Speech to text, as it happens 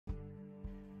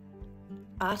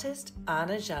Artist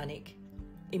Ana Zanic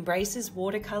embraces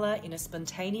watercolour in a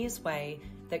spontaneous way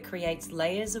that creates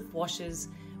layers of washes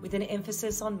with an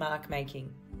emphasis on mark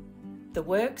making. The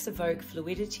works evoke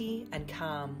fluidity and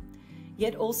calm,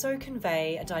 yet also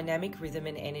convey a dynamic rhythm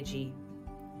and energy.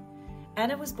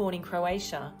 Ana was born in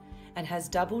Croatia and has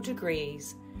double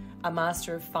degrees, a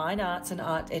Master of Fine Arts and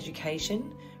Art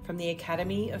Education from the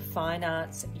Academy of Fine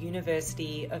Arts,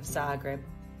 University of Zagreb.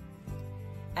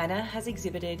 Ana has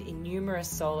exhibited in numerous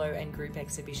solo and group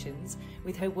exhibitions,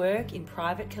 with her work in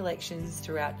private collections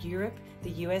throughout Europe, the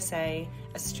USA,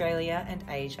 Australia and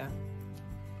Asia.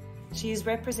 She is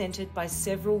represented by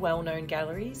several well-known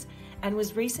galleries and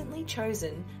was recently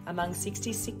chosen among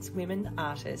 66 women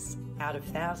artists out of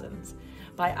thousands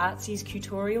by Artsy's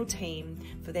curatorial team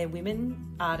for their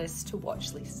Women Artists to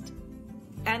Watch list.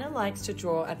 Ana likes to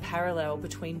draw a parallel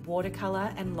between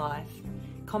watercolour and life,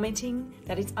 commenting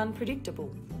that it's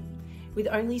unpredictable, with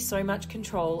only so much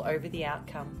control over the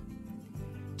outcome.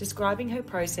 Describing her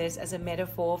process as a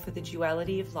metaphor for the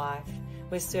duality of life,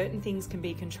 where certain things can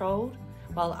be controlled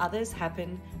while others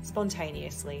happen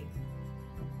spontaneously.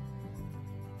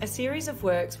 A series of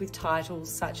works with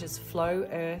titles such as Flow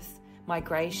Earth,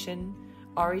 Migration,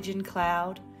 Origin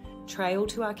Cloud, Trail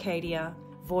to Arcadia,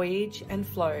 Voyage and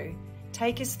Flow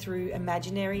take us through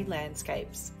imaginary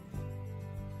landscapes.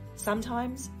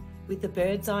 Sometimes with the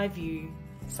bird's eye view,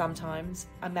 sometimes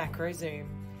a macro zoom.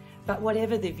 But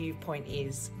whatever the viewpoint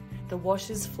is, the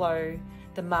washes flow,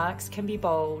 the marks can be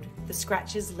bold, the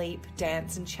scratches leap,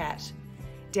 dance and chat,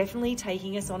 definitely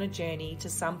taking us on a journey to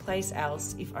someplace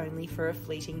else, if only for a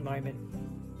fleeting moment.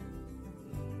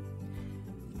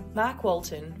 Mark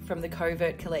Walton from the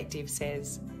Covert Collective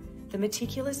says, "The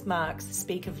meticulous marks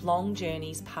speak of long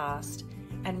journeys past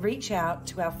and reach out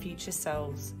to our future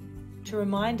selves, to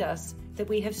remind us that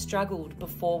we have struggled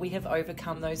before we have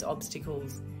overcome those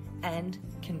obstacles and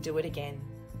can do it again."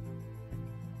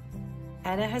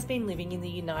 Ana has been living in the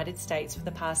United States for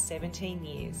the past 17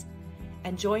 years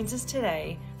and joins us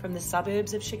today from the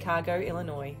suburbs of Chicago,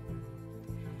 Illinois.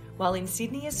 While in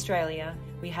Sydney, Australia,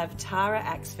 we have Tara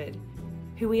Axford,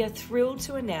 who we are thrilled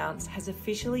to announce has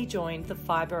officially joined the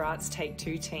Fibre Arts Take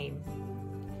 2 team.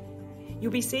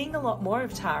 You'll be seeing a lot more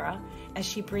of Tara as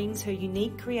she brings her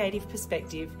unique creative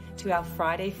perspective to our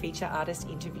Friday Feature Artist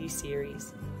interview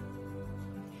series.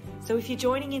 So if you're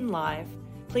joining in live,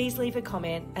 please leave a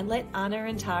comment and let Ana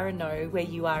and Tara know where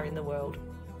you are in the world.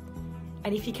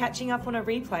 And if you're catching up on a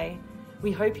replay,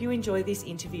 we hope you enjoy this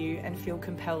interview and feel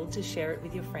compelled to share it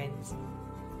with your friends.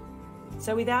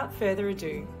 So without further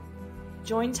ado,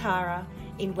 join Tara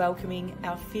in welcoming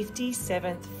our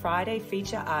 57th Friday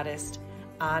Feature Artist,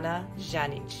 Ana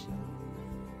Zanic.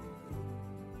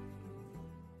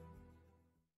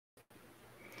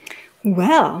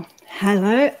 Well,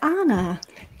 hello, Ana.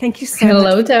 Thank you so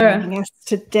much for joining us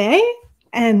today.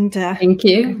 And thank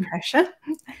you. No pressure.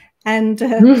 And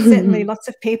certainly lots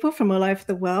of people from all over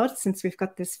the world, since we've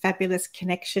got this fabulous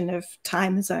connection of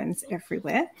time zones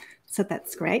everywhere. So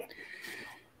that's great.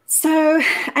 So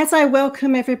as I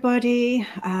welcome everybody,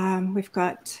 we've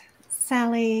got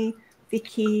Sally,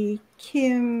 Vicky,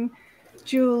 Kim,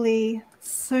 Julie,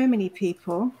 so many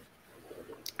people.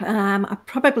 I'll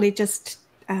probably just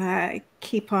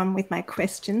keep on with my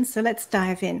questions. So let's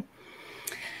dive in.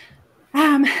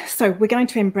 So we're going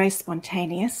to embrace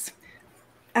spontaneous.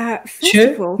 First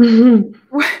of all,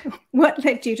 what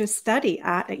led you to study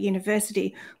art at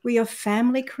university? Were your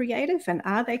family creative, and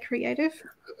are they creative?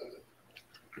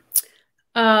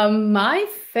 My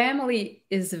family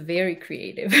is very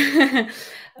creative.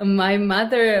 My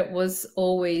mother was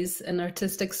always an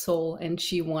artistic soul, and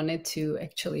she wanted to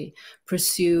actually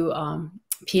pursue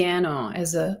piano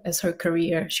as her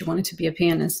career. She wanted to be a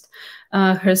pianist.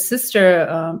 Her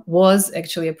sister was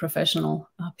actually a professional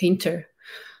painter,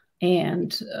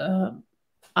 and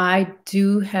I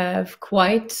do have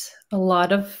quite a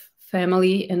lot of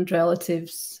family and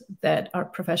relatives that are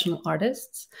professional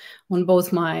artists on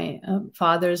both my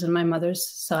father's and my mother's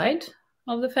side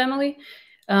of the family.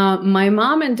 My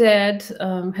mom and dad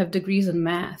have degrees in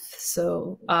math,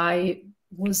 so I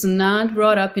was not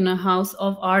brought up in a house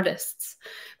of artists,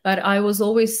 but I was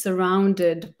always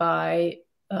surrounded by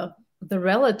the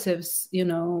relatives, you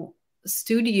know,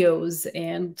 studios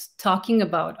and talking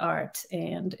about art,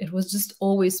 and it was just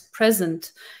always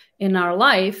present in our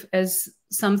life as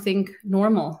something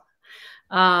normal.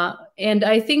 And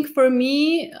I think for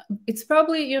me, it's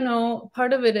probably, you know,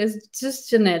 part of it is just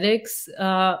genetics,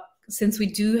 since we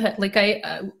do have, like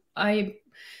I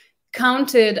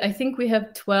counted, I think we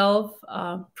have 12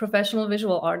 professional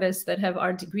visual artists that have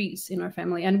art degrees in our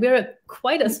family, and we're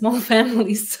quite a small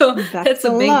family, so that's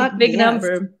a big yes.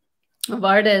 number. of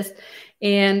artists.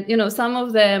 And, you know, some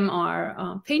of them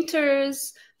are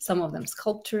painters, some of them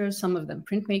sculptors, some of them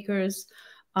printmakers.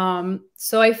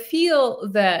 So I feel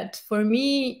that for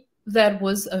me, that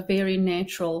was a very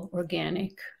natural,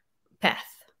 organic path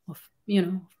of, you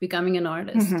know, becoming an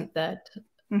artist.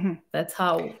 That's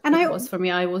how it was for me.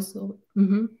 I was...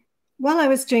 While I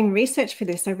was doing research for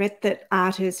this, I read that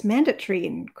art is mandatory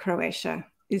in Croatia.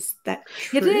 Is that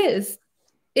true? It is.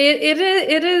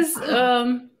 It is.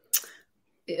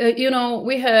 You know,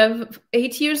 we have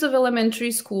 8 years of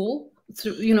elementary school,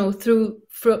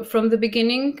 from the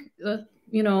beginning,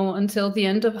 you know, until the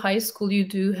end of high school. You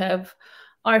do have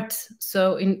art,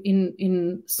 so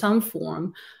in some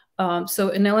form. So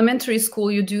in elementary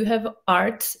school, you do have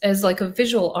art as like a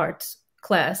visual art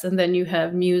class, and then you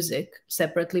have music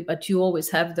separately, but you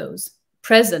always have those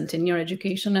present in your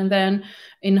education. And then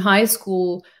in high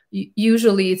school,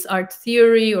 usually it's art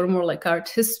theory or more like art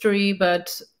history,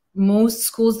 but most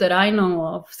schools that I know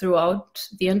of throughout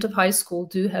the end of high school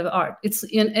do have art.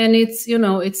 And it's, you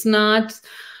know, it's not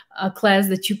a class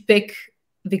that you pick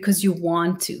because you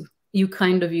want to. You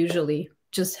kind of usually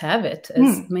just have it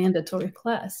as mandatory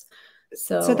class.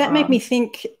 So that made me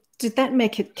think, did that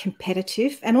make it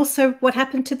competitive? And also, what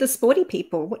happened to the sporty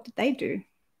people? What did they do?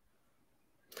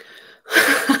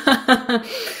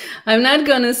 I'm not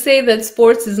going to say that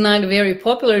sports is not very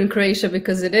popular in Croatia,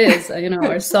 because it is. You know,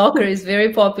 our soccer is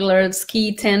very popular,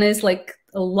 ski, tennis, like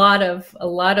a lot of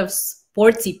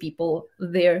sportsy people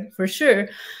there for sure.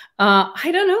 I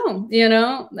don't know, you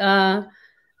know,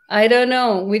 I don't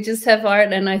know. We just have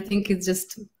art, and I think it's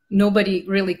just, nobody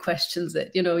really questions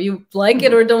it. You know, you like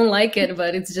it or don't like it,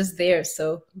 but it's just there.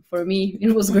 So for me,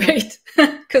 it was great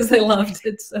because I loved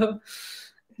it. So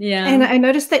yeah. And I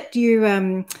noticed that you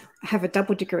have a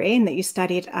double degree and that you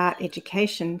studied art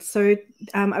education. So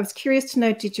I was curious to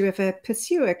know, did you ever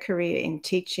pursue a career in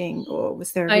teaching, or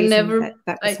was there a reason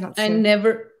that was not so?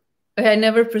 I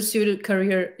never pursued a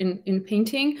career in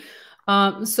painting.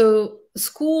 So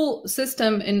school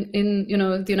system in you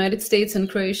know, the United States and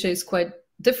Croatia is quite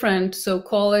different. So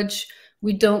college,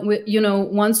 you know,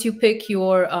 once you pick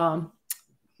your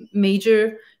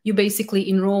major, you basically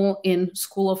enroll in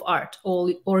School of Art,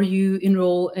 or you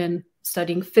enroll in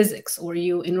studying physics, or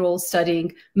you enroll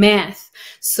studying math.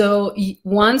 So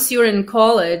once you're in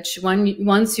college,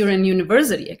 once you're in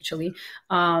university, actually,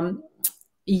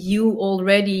 you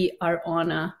already are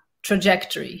on a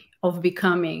trajectory of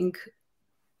becoming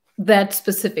that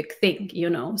specific thing, you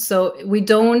know. So we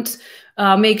don't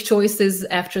make choices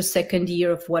after second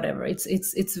year of whatever.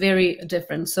 It's very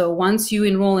different. So once you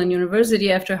enroll in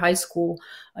university after high school,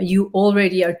 you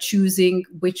already are choosing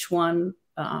which one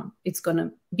it's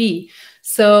gonna be.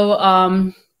 So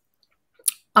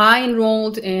I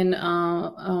enrolled in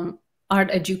art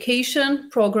education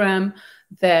program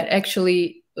that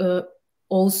actually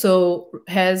also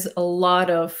has a lot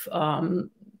of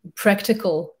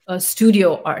practical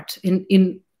studio art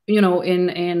in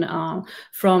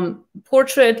from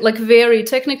portrait, like very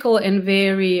technical and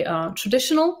very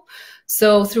traditional.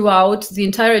 So throughout the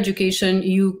entire education,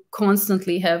 you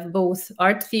constantly have both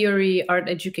art theory, art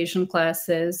education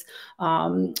classes,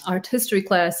 art history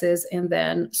classes, and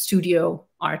then studio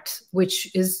art,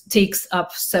 which takes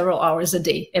up several hours a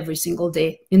day, every single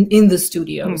day in the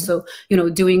studio. So, you know,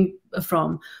 doing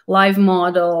from live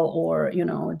model, or, you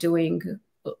know, doing,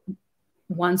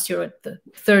 once you're at the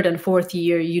third and fourth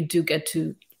year, you do get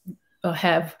to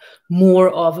have more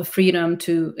of a freedom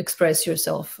to express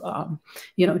yourself,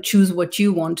 you know, choose what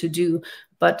you want to do.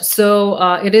 But so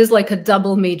it is like a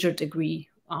double major degree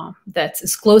that's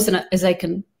as close as I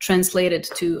can translate it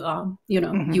to, you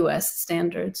know, US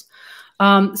standards.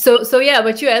 So yeah,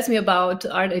 but you asked me about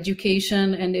art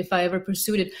education and if I ever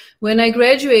pursued it. When I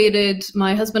graduated,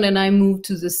 my husband and I moved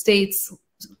to the States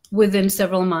within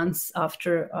several months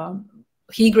after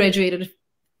he graduated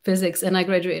physics and I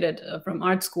graduated from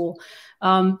art school.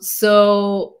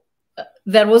 So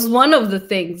that was one of the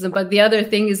things. But the other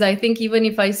thing is, I think even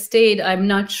if I stayed, I'm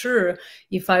not sure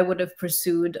if I would have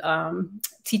pursued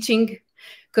teaching.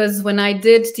 Because when I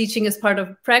did teaching as part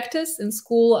of practice in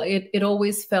school, it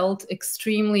always felt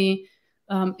extremely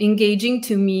engaging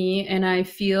to me. And I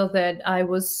feel that I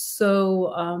was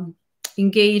so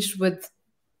engaged with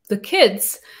the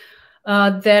kids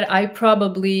that I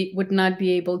probably would not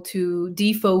be able to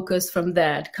defocus from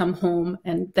that, come home,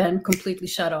 and then completely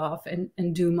shut off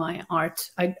and do my art.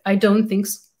 I don't think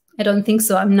so. I don't think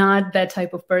so. I'm not that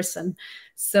type of person.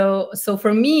 So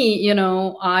for me, you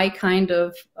know, I kind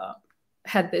of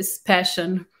had this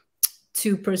passion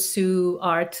to pursue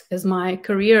art as my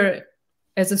career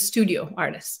as a studio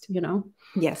artist, you know?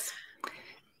 Yes.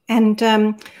 And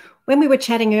when we were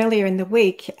chatting earlier in the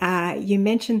week, you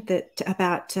mentioned that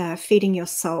about feeding your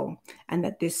soul, and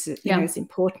that this is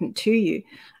important to you.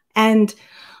 And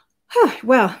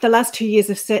well, the last 2 years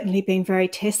have certainly been very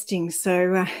testing.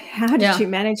 So how did you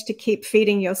manage to keep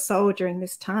feeding your soul during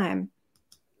this time?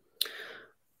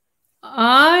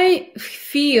 I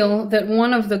feel that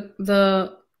one of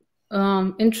the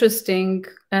interesting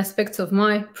aspects of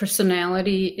my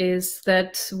personality is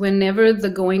that whenever the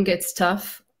going gets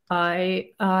tough,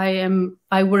 I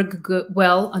work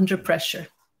well under pressure,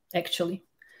 actually,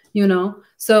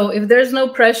 So if there's no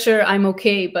pressure, I'm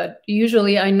okay. But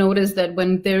usually I notice that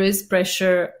when there is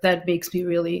pressure, that makes me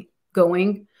really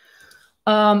going.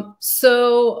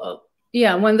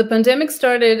 Yeah, when the pandemic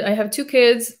started, I have 2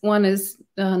 kids. One is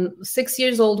 6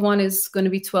 years old. One is going to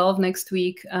be 12 next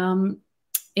week.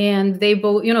 And they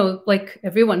both, like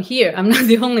everyone here, I'm not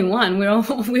the only one.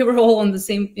 We were all in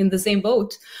the same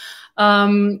boat.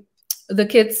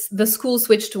 The school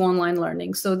switched to online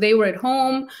learning. So they were at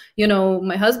home,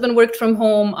 my husband worked from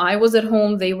home. I was at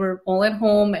home. They were all at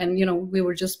home. And, we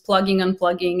were just plugging,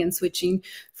 unplugging and switching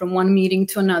from one meeting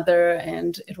to another.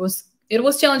 And it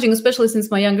was challenging, especially since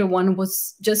my younger one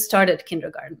was just started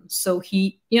kindergarten. So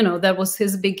he, that was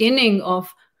his beginning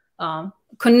of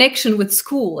connection with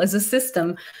school as a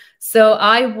system. So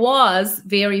I was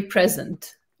very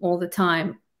present all the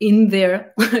time in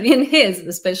his,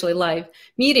 especially live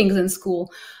meetings in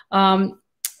school. And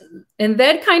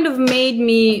that kind of made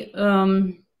me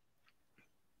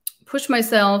push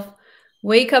myself,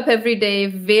 wake up every day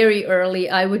very early.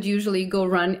 I would usually go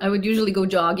run. I would usually go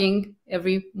jogging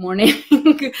every morning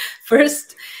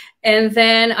first. And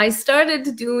then I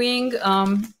started doing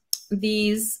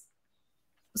these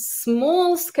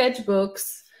small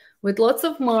sketchbooks with lots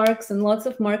of marks and lots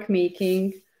of mark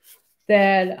making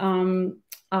that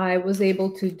I was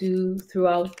able to do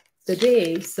throughout the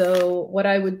day. So what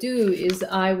I would do is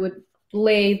I would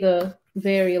lay the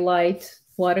very light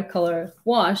watercolor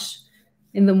wash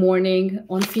in the morning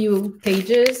on few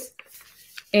pages.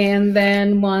 And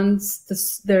then once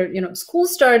school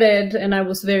started and I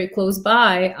was very close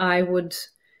by, I would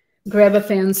grab a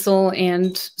pencil.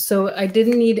 And so I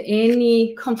didn't need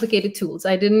any complicated tools.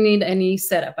 I didn't need any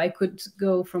setup. I could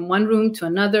go from one room to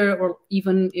another, or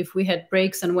even if we had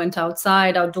breaks and went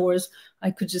outdoors,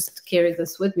 I could just carry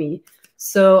this with me.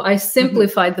 So I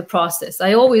simplified the process.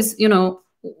 I always,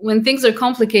 when things are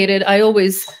complicated,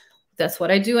 that's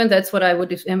what I do. And that's what I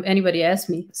would, if anybody asked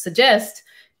me, suggest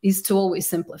is to always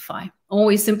simplify,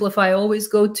 always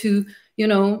go to,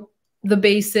 the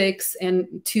basics and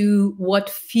to what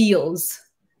feels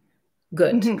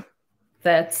good.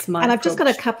 That's my And I've approach. just got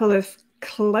a couple of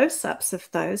close-ups of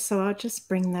those, so I'll just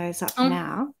bring those up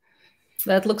now.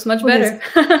 That looks much better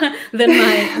than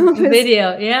my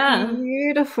video. Yeah,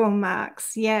 beautiful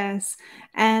marks. Yes,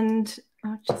 and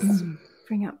I'll just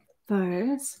bring up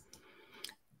those.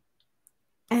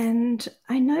 And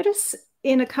I notice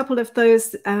in a couple of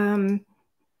those,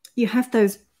 you have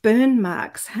those burn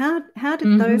marks. How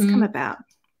did those come about?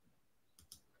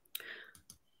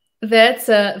 That's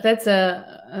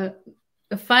a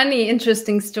funny,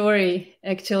 interesting story,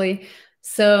 actually.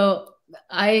 So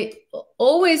I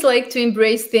always like to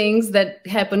embrace things that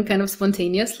happen kind of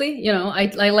spontaneously.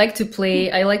 I like to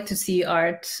play. I like to see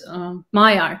art,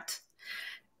 my art,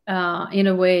 in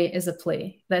a way as a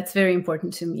play. That's very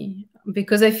important to me,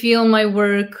 because I feel my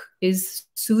work is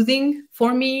soothing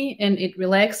for me and it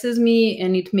relaxes me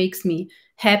and it makes me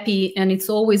happy. And it's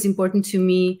always important to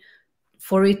me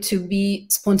for it to be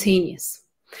spontaneous.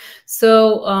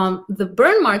 So the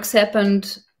burn marks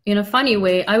happened in a funny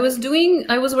way. I was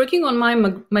working on my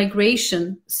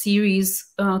migration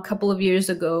series a couple of years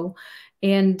ago,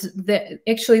 and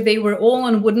actually they were all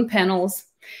on wooden panels.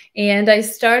 And I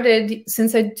started,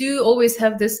 since I do always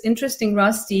have this interesting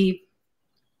rusty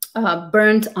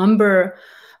burnt umber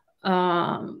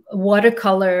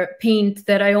watercolor paint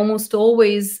that I almost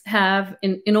always have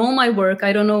in all my work.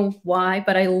 I don't know why,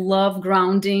 but I love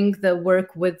grounding the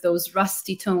work with those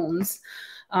rusty tones.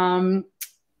 And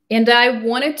I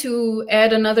wanted to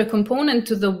add another component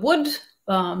to the wood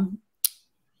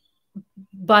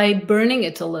by burning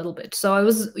it a little bit. So I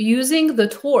was using the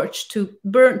torch to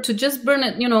just burn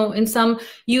it, in some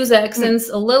use accents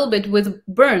a little bit with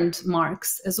burned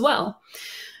marks as well.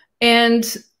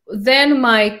 And then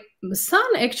my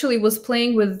son actually was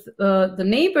playing with the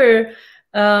neighbor,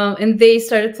 and they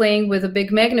started playing with a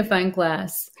big magnifying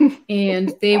glass,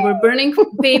 and they were burning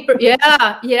paper. Yeah,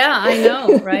 I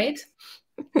know, right?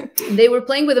 They were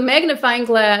playing with a magnifying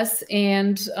glass,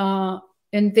 and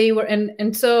they were,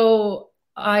 and so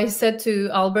I said to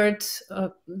Albert,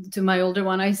 to my older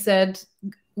one, I said,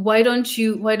 why don't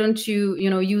you, you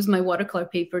know, use my watercolor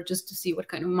paper just to see what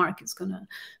kind of mark it's gonna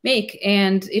make?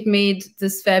 And it made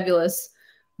this fabulous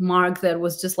mark that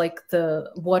was just like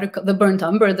the burnt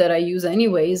umber that I use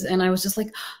anyways. And I was just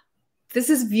like, this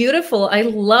is beautiful. I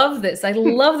love this. I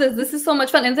love this. This is so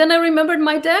much fun. And then I remembered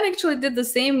my dad actually did the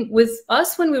same with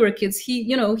us when we were kids. He,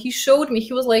 you know, he showed me,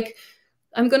 he was like,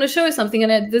 I'm going to show you something.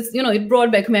 And this, you know, it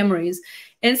brought back memories.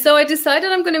 And so I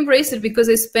decided I'm going to embrace it because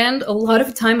I spend a lot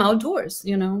of time outdoors.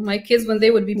 You know, my kids, when they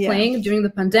would be playing during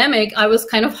the pandemic, I was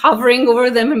kind of hovering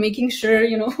over them and making sure,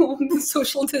 you know,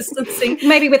 social distancing.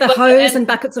 Maybe with a hose and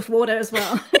buckets of water as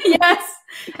well. Yes,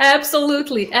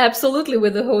 absolutely. Absolutely,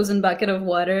 with a hose and bucket of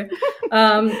water.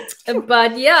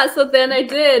 But yeah, so then I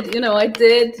did, you know, I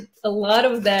did a lot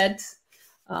of that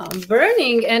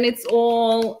burning, and it's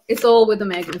all with a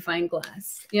magnifying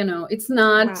glass. You know, it's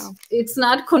not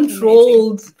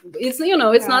controlled. Amazing. It's, you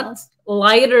know, it's not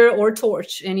lighter or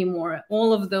torch anymore.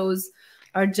 All of those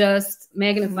are just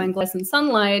magnifying glass and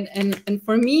sunlight. And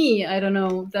for me, I don't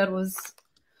know, that was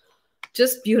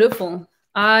just beautiful.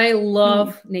 I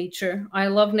love nature. I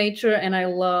love nature, and I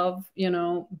love, you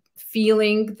know,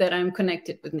 feeling that I'm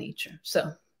connected with nature.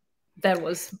 So that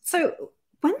was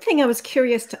one thing I was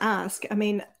curious to ask. I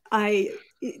mean,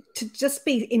 to just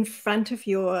be in front of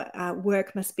your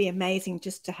work must be amazing.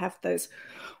 Just to have those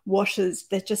washes,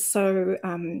 they're just so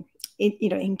you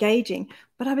know, engaging.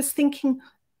 But I was thinking,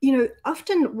 you know,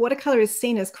 often watercolor is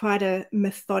seen as quite a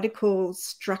methodical,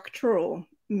 structural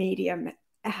medium.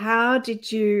 How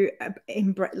did you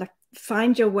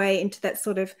find your way into that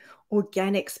sort of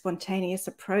organic, spontaneous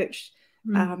approach?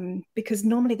 Because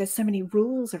normally there's so many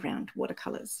rules around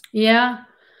watercolors. Yeah.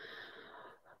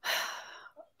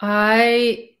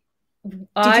 Did you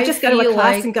just go to a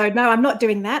class and go, no, I'm not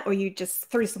doing that? Or you just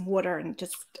threw some water and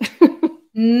just...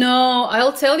 No,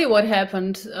 I'll tell you what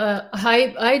happened.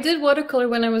 I did watercolor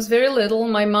when I was very little.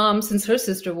 My mom, since her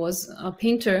sister was a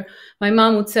painter, my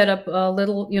mom would set up a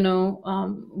little, you know,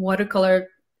 watercolor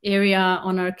area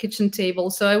on our kitchen table.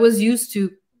 So I was used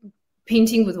to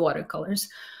painting with watercolors.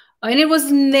 And it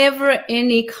was never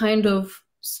any kind of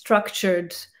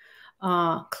structured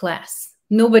class.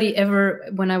 Nobody ever,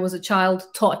 when I was a child,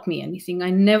 taught me anything. I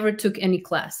never took any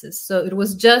classes. So it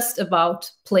was just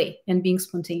about play and being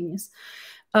spontaneous.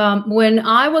 When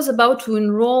I was about to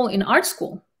enroll in art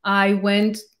school, I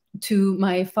went to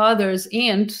my father's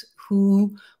aunt,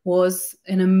 who was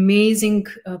an amazing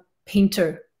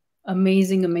painter,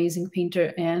 amazing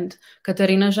painter, and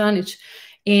Ana Zanic.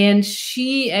 And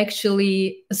she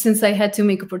actually, since I had to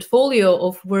make a portfolio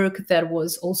of work that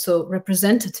was also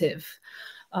representative,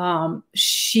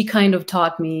 she kind of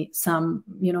taught me some,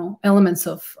 you know, elements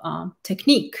of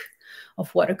technique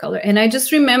of watercolor. And I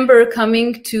just remember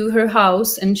coming to her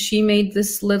house, and she made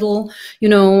this little, you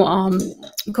know,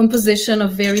 composition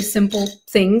of very simple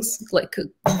things like a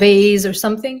vase or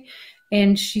something.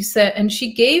 And she said, and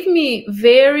she gave me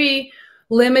very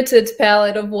limited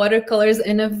palette of watercolors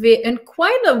and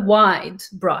quite a wide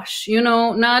brush, you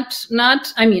know, not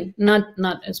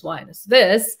as wide as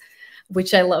this,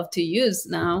 which I love to use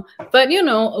now, but, you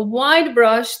know, a wide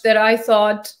brush that I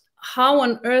thought, how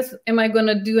on earth am I going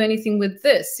to do anything with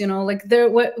this? You know, like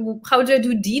how do I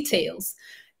do details?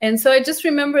 And so I just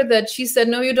remember that she said,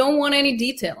 no, you don't want any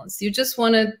details. You just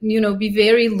want to, you know, be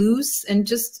very loose and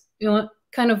just, you know,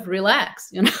 kind of relax,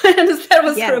 you know. And that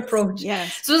was her approach.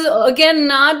 Yes. So again,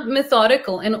 not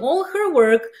methodical. And all her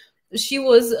work, she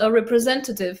was a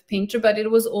representative painter, but it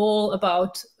was all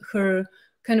about her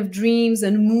kind of dreams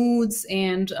and moods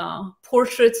and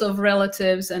portraits of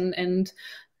relatives. And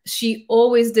she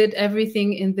always did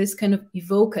everything in this kind of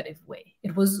evocative way.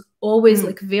 It was always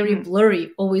like very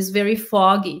blurry, always very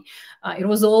foggy. It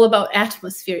was all about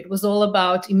atmosphere. It was all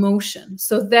about emotion.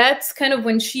 So that's kind of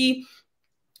when she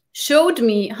showed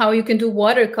me how you can do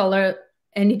watercolor,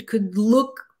 and it could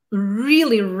look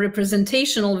really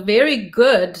representational, very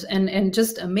good and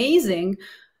just amazing,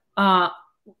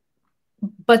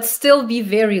 but still be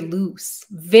very loose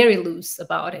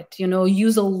about it, you know,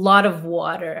 use a lot of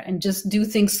water and just do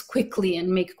things quickly and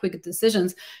make quick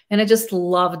decisions. And I just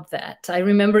loved that. I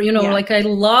remember, you know, like I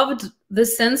loved the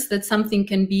sense that something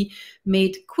can be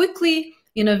made quickly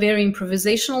in a very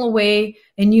improvisational way,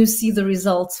 and you see the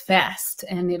results fast,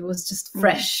 and it was just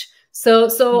fresh.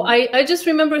 So I just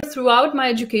remember throughout my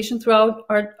education, throughout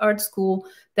art school,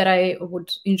 that I would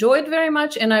enjoy it very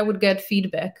much, and I would get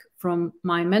feedback from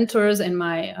my mentors and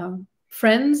my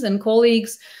friends and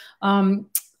colleagues.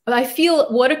 I feel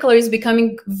watercolor is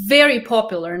becoming very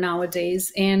popular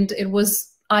nowadays, and I'm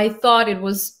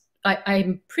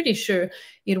pretty sure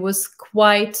it was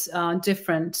quite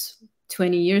different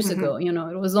 20 years ago. You know,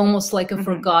 it was almost like a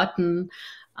forgotten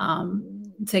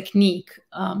technique,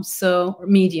 so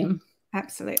medium.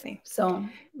 Absolutely. So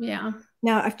yeah.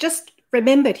 Now I've just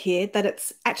remembered here that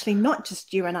it's actually not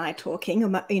just you and I talking.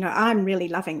 I'm really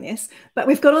loving this, but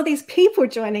we've got all these people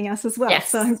joining us as well. Yes.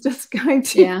 So I'm just going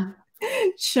to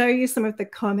show you some of the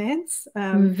comments.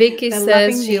 Vicky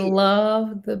says she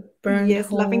loved the burnt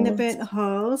holes. Loving the burnt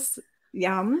holes.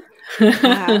 Yum.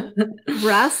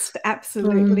 Rust,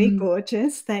 absolutely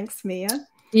gorgeous. Thanks, Mia.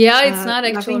 Yeah, it's not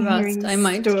actual rust. I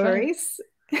might stories.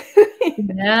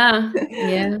 Yeah.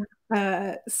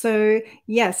 So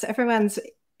yes, everyone's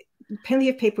plenty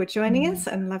of people joining us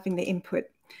and loving the input.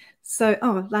 So,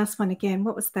 last one again.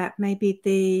 What was that?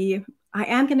 Maybe I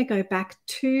am going to go back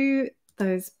to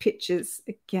those pictures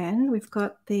again. We've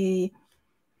got the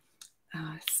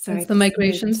it's the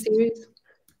migration series.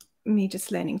 Me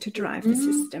just learning to drive the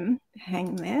system.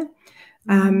 Hang there.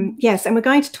 Yes, and we're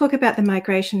going to talk about the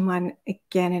migration one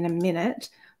again in a minute.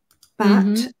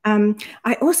 But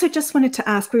I also just wanted to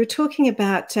ask, we were talking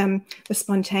about the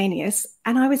spontaneous,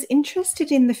 and I was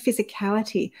interested in the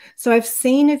physicality. So I've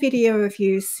seen a video of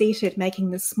you seated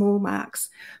making the small marks,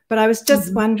 but I was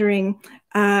just wondering,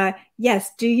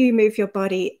 yes, do you move your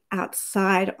body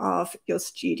outside of your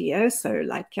studio? So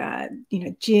like,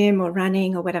 gym or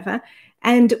running or whatever.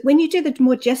 And when you do the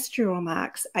more gestural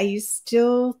marks, are you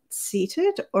still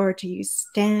seated or do you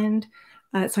stand?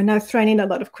 So I know I've thrown in a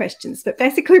lot of questions, but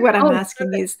basically what I'm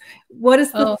asking is, what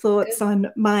is the thoughts on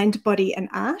mind, body, and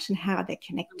art, and how are they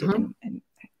connected, and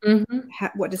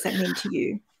what does that mean to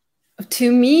you?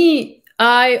 To me,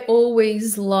 I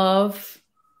always love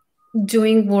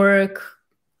doing work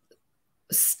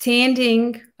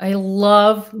standing. I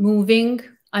love moving.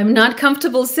 I'm not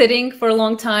comfortable sitting for a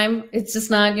long time. It's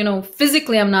just not,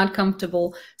 physically I'm not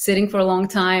comfortable sitting for a long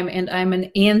time, and I'm an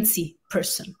antsy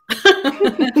person.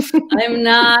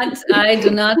 I do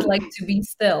not like to be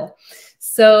still.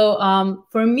 So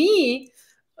for me,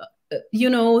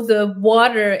 the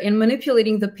water and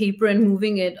manipulating the paper and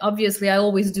moving it, obviously I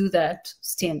always do that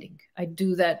standing. I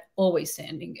do that always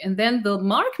standing. And then the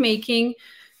mark making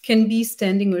can be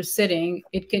standing or sitting.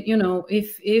 It can,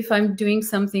 if I'm doing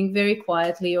something very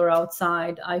quietly or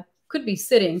outside, I could be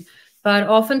sitting, but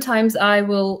oftentimes I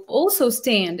will also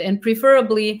stand, and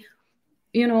preferably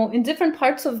in different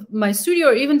parts of my studio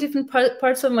or even different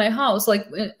parts of my house.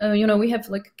 Like, we have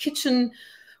like a kitchen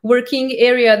working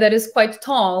area that is quite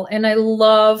tall, and I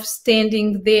love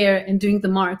standing there and doing the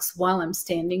marks while I'm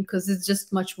standing because it's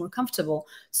just much more comfortable.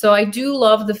 So I do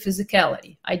love the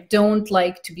physicality. I don't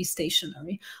like to be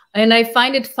stationary, and I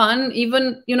find it fun.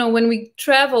 Even, when we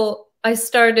travel, I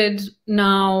started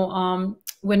now,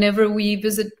 whenever we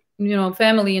visit,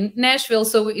 family in Nashville.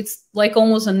 So it's like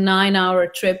almost a 9-hour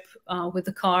trip with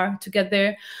the car to get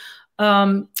there.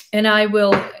 And I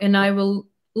will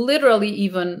literally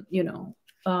even,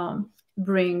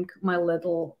 bring my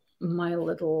little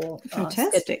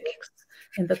fantastic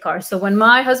in the car. So when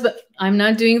my husband, I'm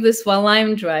not doing this while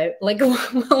I'm driving, like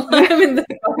while I'm in the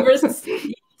driver's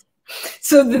seat,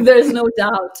 so there's no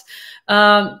doubt.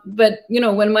 But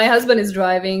when my husband is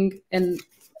driving and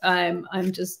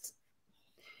I'm just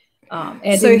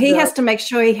so he has to make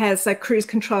sure he has cruise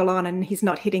control on and he's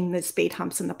not hitting the speed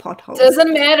humps and the potholes.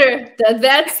 Doesn't matter.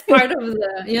 That's part of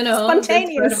the,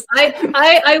 spontaneous.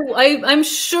 I'm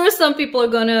sure some people are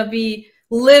gonna be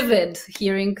livid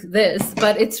hearing this,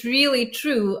 but it's really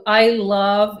true. I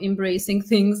love embracing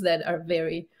things that are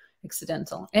very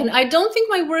accidental, and I don't think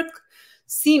my work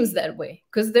seems that way,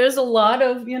 because there's a lot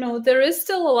of, there is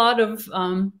still a lot of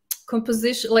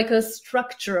composition, like a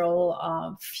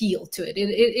structural feel to it.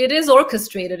 It is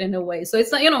orchestrated in a way. So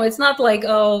it's not, it's not like,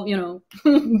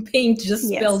 paint just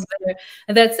spills there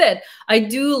and that's it. I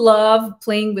do love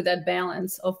playing with that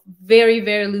balance of very,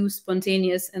 very loose,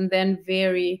 spontaneous, and then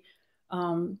very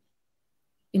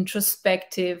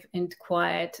introspective and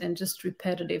quiet and just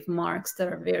repetitive marks that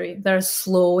are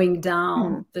slowing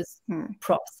down this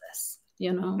process,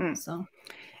 so.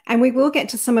 And we will get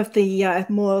to some of the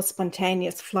more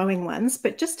spontaneous flowing ones,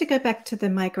 but just to go back to the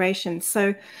migration.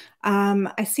 So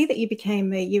I see that you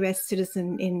became a US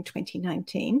citizen in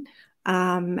 2019.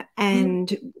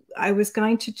 And I was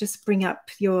going to just bring up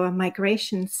your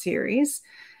migration series.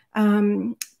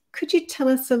 Could you tell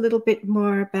us a little bit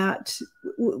more about,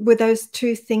 were those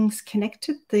two things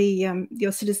connected,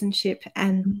 your citizenship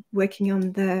and working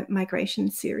on the migration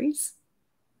series?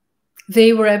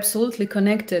 They were absolutely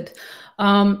connected.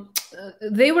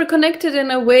 They were connected in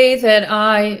a way that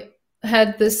I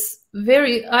had this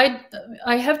I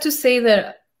have to say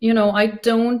that, I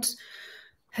don't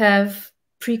have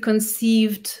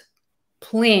preconceived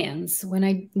plans when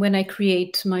I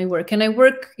create my work, and I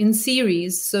work in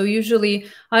series. So usually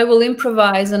I will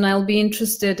improvise, and I'll be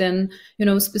interested in, you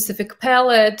know, specific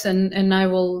palette, and I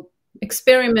will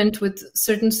experiment with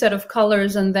certain set of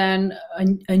colors, and then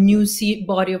a new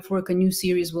body of work, a new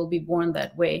series will be born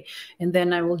that way. And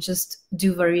then I will just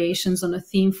do variations on a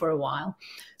theme for a while.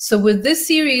 So with this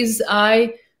series,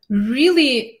 I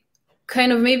really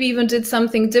kind of maybe even did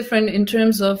something different in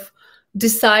terms of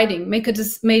deciding,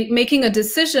 making a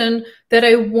decision that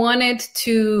I wanted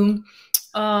to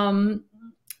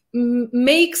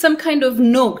make some kind of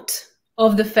note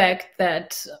of the fact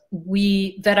that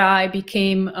I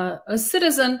became a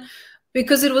citizen,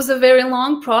 because it was a very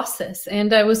long process.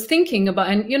 And I was thinking about,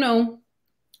 and you know,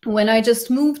 when I just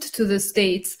moved to the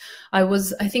States, I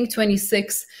was, I think,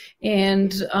 26,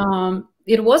 and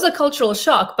it was a cultural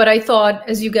shock, but I thought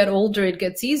as you get older, it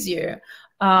gets easier.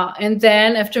 And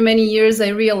then after many years, I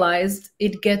realized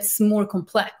it gets more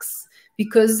complex,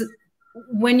 because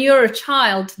when you're a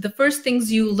child, the first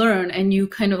things you learn, and you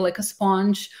kind of like a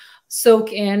sponge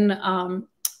soak in,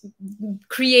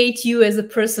 create you as a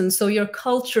person. So your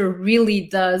culture really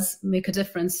does make a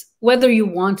difference, whether you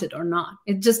want it or not.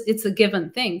 It's a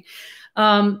given thing.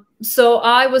 So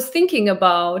I was thinking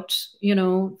about, you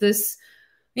know, this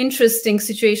interesting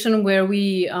situation where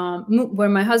where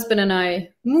my husband and I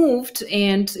moved,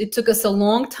 and it took us a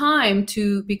long time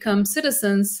to become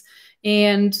citizens,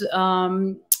 and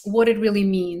what it really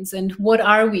means, and what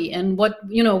are we, and what,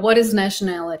 you know, what is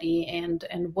nationality, and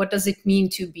what does it mean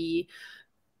to be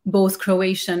both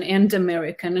Croatian and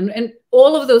American, and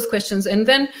all of those questions. And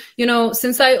then, you know,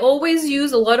 since I always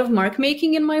use a lot of mark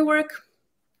making in my work,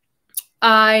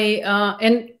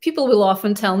 and people will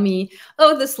often tell me,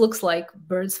 oh, this looks like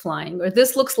birds flying, or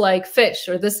this looks like fish,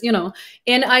 or this, you know,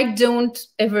 and I don't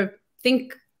ever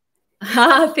think,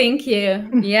 thank you.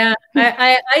 Yeah,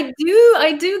 I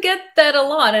do get that a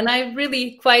lot. And I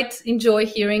really quite enjoy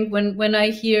hearing when I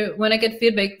get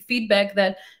feedback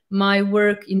that my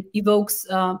work evokes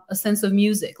a sense of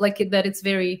music, like that it's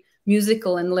very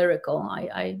musical and lyrical.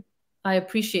 I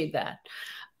appreciate that.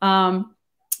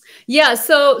 Yeah,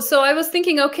 so I was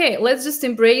thinking, okay, let's just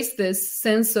embrace this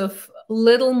sense of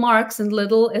little marks and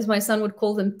little, as my son would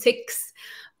call them, ticks,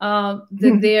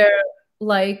 that they're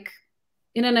like,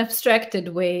 in an abstracted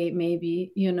way,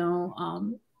 maybe, you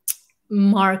know,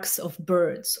 marks of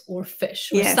birds or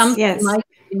fish or something like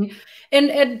that.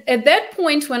 And at that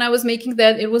point, when I was making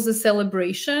that, it was a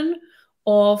celebration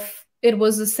of, it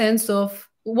was a sense of,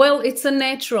 well, it's a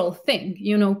natural thing.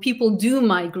 You know, people do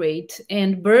migrate,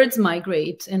 and birds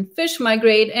migrate, and fish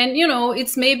migrate. And, you know,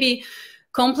 it's maybe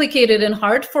complicated and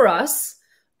hard for us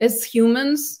as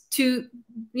humans to,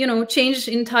 you know, change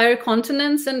entire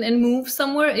continents and move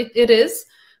somewhere. It is,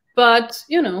 but,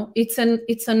 you know, it's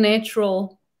a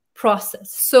natural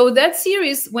process. So that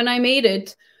series, when I made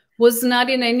it, was not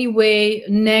in any way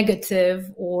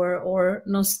negative or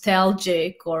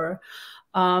nostalgic, or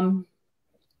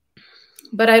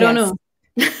but I don't know.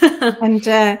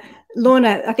 And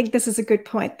Lorna, I think this is a good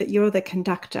point, that you're the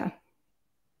conductor.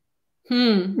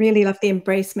 Really love the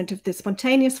embracement of the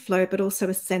spontaneous flow, but also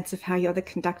a sense of how you're the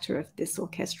conductor of this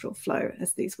orchestral flow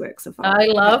as these works evolve. I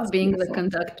love being the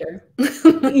conductor.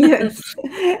 Yes.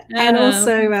 And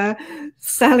also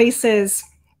Sally says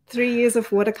 3 years of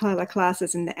watercolor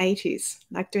classes in the 80s,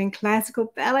 like doing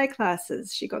classical ballet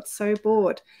classes. She got so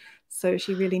bored. So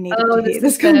she really needed to hear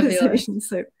this conversation.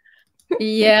 So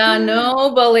yeah,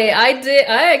 no, ballet.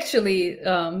 I actually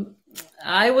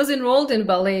I was enrolled in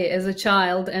ballet as a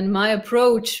child, and my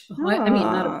approach, I mean,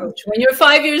 not approach. When you're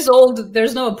 5 years old,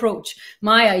 there's no approach.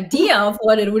 My idea of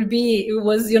what it would be, it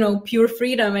was, you know, pure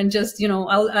freedom, and just, you know,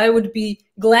 I would be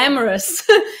glamorous.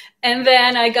 And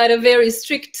then I got a very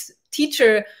strict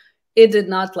teacher. It did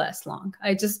not last long.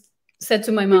 I just said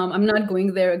to my mom, I'm not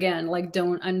going there again. Like,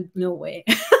 no way.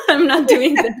 I'm not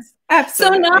doing this.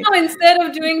 Absolutely. So now, instead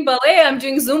of doing ballet, I'm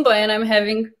doing Zumba, and I'm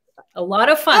having a lot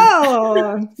of fun.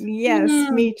 Oh,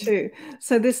 yes, me too.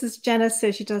 So this is Janice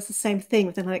says she does the same thing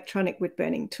with an electronic wood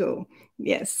burning tool.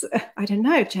 Yes. I don't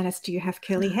know, Janice, do you have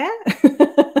curly hair?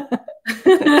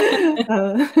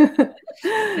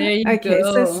 There you okay,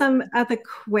 go. so some other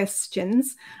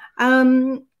questions.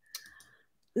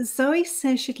 Zoe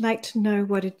says she'd like to know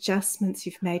what adjustments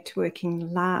you've made to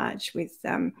working large with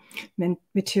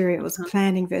materials,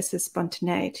 planning versus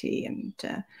spontaneity. And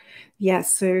yeah,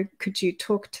 so could you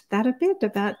talk to that a bit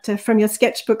about from your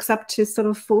sketchbooks up to sort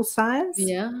of full size?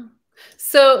 Yeah.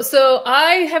 So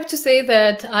I have to say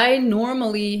that I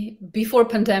normally, before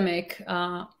pandemic,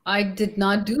 I did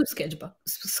not do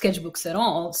sketchbooks at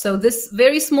all. So this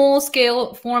very small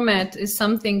scale format is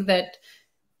something that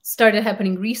started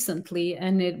happening recently,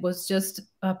 and it was just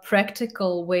a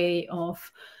practical way of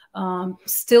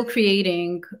still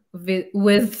creating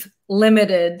with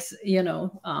limited,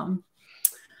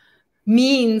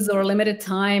 means or limited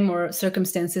time or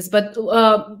circumstances. But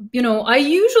I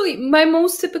usually, my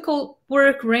most typical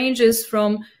work ranges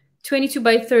from 22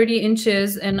 by 30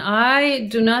 inches, and I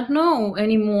do not know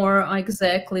anymore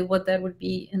exactly what that would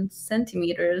be in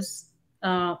centimeters,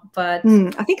 but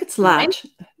I think it's large.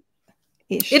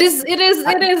 It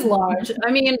is large.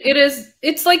 I mean,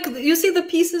 it's like, you see the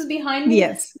pieces behind me?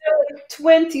 Yes. They're like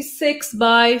 26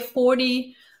 by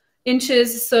 40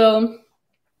 inches. So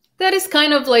that is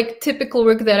kind of like typical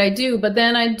work that I do. But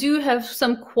then I do have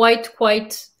some quite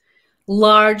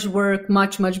large work,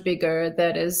 much bigger,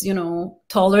 that is,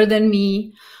 taller than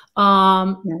me.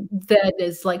 That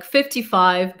is like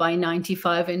 55 by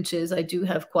 95 inches. I do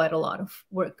have quite a lot of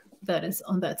work that is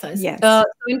on that size. Yes. So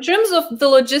in terms of the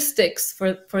logistics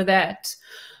for that,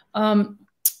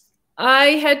 I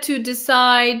had to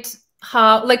decide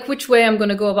which way I'm going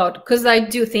to go about, because I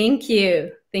do. Thank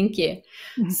you.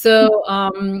 So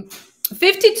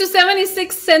 50 to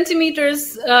 76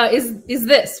 centimeters is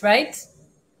this, right?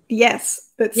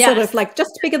 Yes, it's sort of like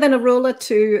just bigger than a ruler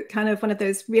to kind of one of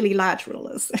those really large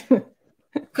rulers.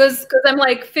 Because I'm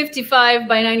like 55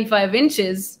 by 95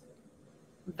 inches.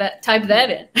 Type that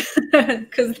in,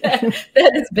 because that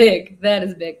is big. That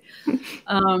is big.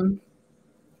 I'm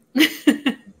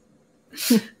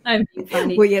being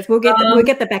funny. Well, yes, we'll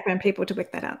get the background people to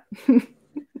work that out.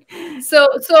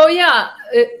 So yeah,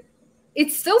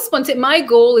 it's still spontaneous. My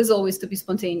goal is always to be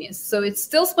spontaneous. So it's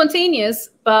still spontaneous,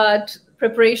 but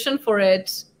preparation for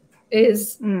it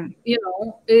is,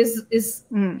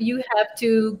 you have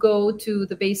to go to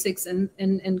the basics and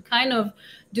kind of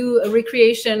do a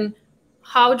recreation.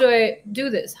 How do I do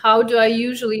this? How do I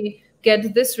usually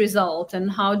get this result?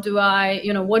 And how do I,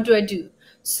 what do I do?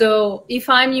 So if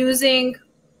I'm using,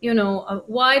 a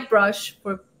wide brush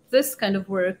for this kind of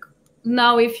work,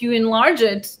 now if you enlarge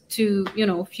it to,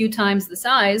 a few times the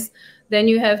size, then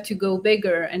you have to go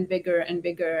bigger and bigger and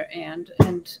bigger. And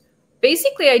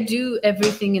basically I do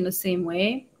everything in the same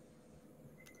way.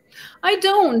 I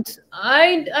don't.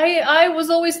 I was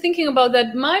always thinking about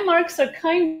that. My marks are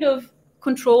kind of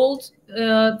controlled.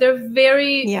 They're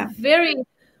very,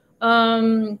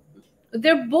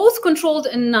 they're both controlled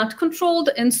and not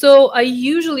controlled. And so I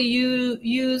usually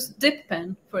use dip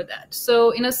pen for that.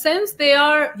 So in a sense, they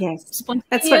are spontaneous.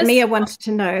 That's what Mia wanted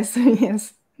to know. So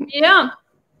yes. Yeah.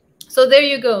 So there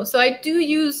you go. So I do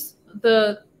use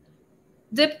the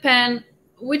dip pen,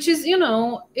 which is,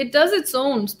 it does its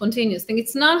own spontaneous thing.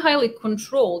 It's not highly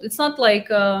controlled. It's not like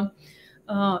a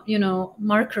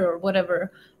marker or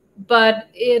whatever, but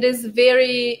it is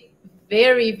very,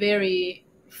 very, very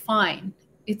fine.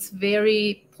 It's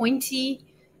very pointy.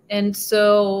 And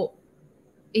so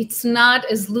it's not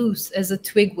as loose as a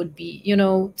twig would be.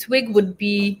 Twig would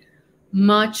be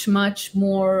much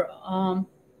more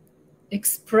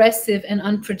expressive and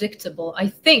unpredictable. I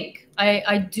think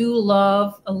I do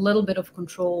love a little bit of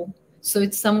control. So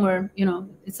it's somewhere,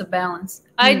 it's a balance.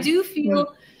 I do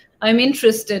feel I'm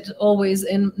interested always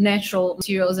in natural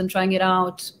materials and trying it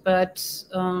out, but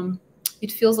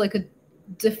it feels like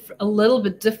a little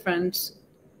bit different,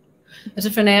 a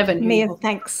different avenue. Mia,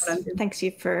 thanks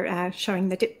you for showing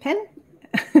the dip pen.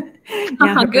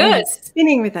 Now good.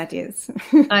 Spinning with ideas.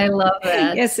 I love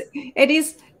that. Yes,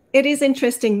 it is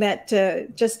interesting that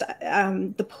just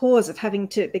the pause of having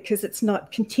to, because it's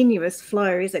not continuous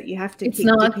flow, is that you have to keep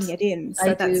dipping it in.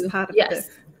 So that's part of the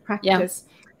practice.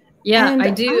 Yeah, I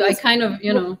do. I kind of,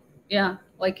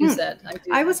 like you said.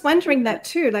 I was wondering that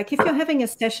too. Like if you're having a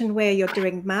session where you're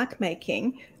doing mark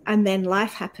making and then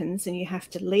life happens and you have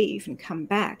to leave and come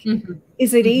back,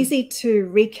 is it easy to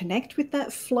reconnect with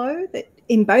that flow? That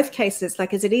in both cases,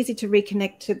 like, is it easy to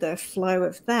reconnect to the flow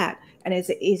of that? And is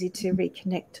it easy to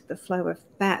reconnect to the flow of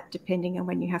that, depending on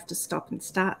when you have to stop and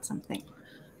start something?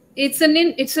 It's an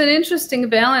interesting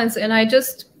balance, and I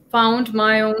just found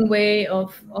my own way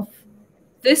of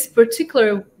this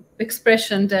particular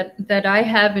expression that I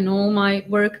have in all my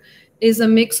work is a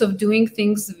mix of doing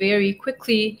things very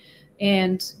quickly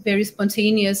and very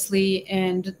spontaneously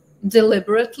and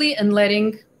deliberately and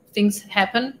letting things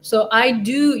happen. So I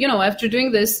do, after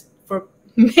doing this for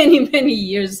many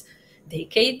years,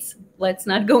 decades, let's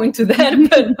not go into that,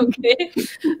 but okay.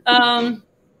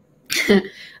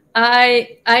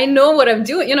 I know what I'm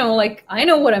doing, I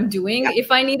know what I'm doing. Yeah.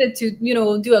 If I needed to,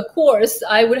 do a course,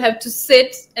 I would have to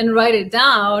sit and write it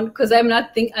down, because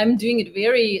I'm doing it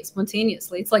very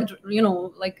spontaneously. It's like,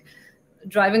 like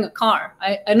driving a car.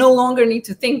 I no longer need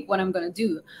to think what I'm going to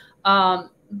do.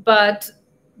 But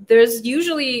there's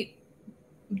usually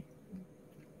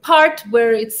part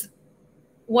where it's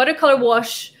watercolor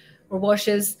wash or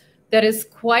washes that is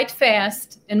quite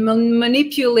fast and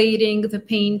manipulating the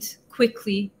paint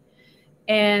quickly.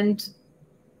 And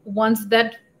once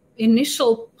that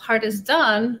initial part is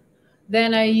done,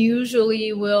 then I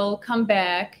usually will come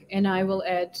back and I will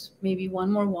add maybe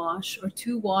one more wash or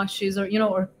two washes, or, you know,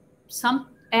 or some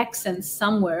accents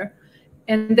somewhere.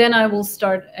 And then I will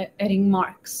start adding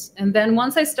marks. And then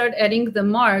once I start adding the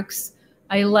marks,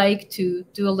 I like to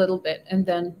do a little bit and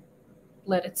then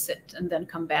let it sit and then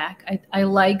come back. I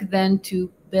like then to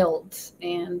build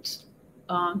and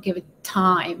give it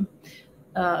time.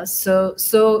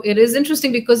 So it is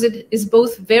interesting because it is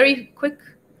both very quick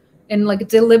and like a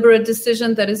deliberate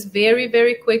decision that is very,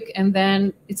 very quick. And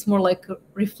then it's more like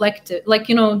reflective, like,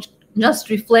 you know, just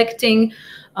reflecting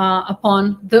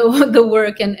upon the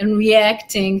work and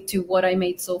reacting to what I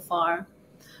made so far.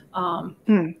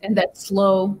 And that's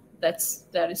slow.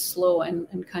 That is slow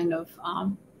and kind of,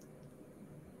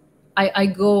 I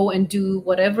go and do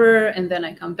whatever, and then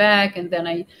I come back, and then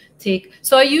I take,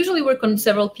 so I usually work on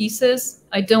several pieces.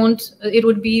 It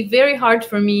would be very hard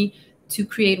for me to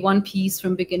create one piece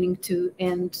from beginning to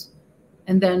end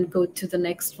and then go to the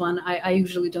next one. I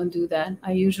usually don't do that.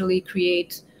 I usually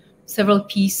create several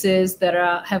pieces that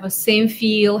have a same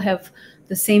feel, have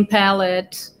the same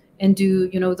palette, and do,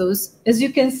 you know, those, as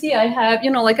you can see, I have,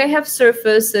 you know, like I have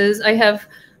surfaces, I have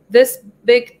this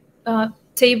big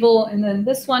table and then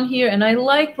this one here, and I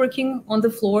like working on the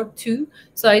floor too.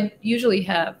 So I usually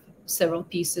have several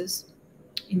pieces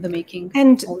in the making.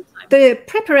 And all the time. The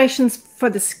preparations for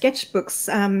the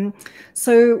sketchbooks,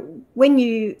 so when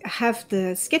you have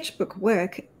the sketchbook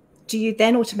work, do you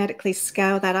then automatically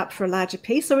scale that up for a larger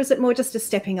piece, or is it more just a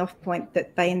stepping off point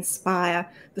that they inspire,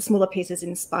 the smaller pieces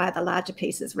inspire the larger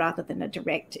pieces rather than a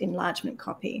direct enlargement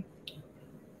copy?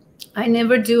 I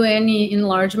never do any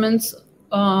enlargements.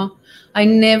 I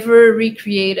never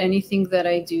recreate anything that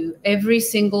I do. Every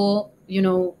single, you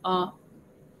know,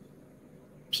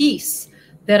 piece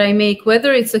that I make,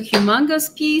 whether it's a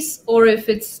humongous piece or if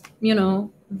it's, you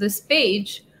know, this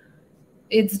page,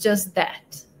 it's just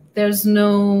that. There's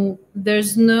no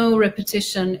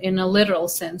repetition in a literal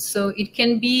sense. So it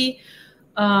can be,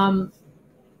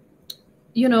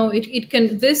 you know,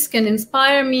 this can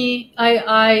inspire me.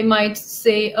 I might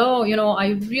say, oh, you know,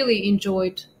 I really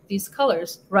enjoyed these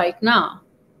colors right now.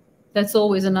 That's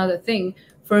always another thing.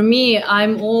 For me,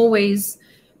 I'm always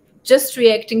just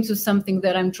reacting to something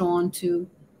that I'm drawn to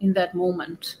in that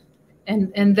moment.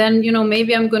 And then, you know,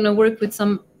 maybe I'm going to work with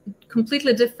some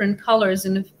completely different colors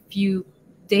in a few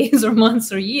days or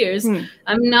months or years.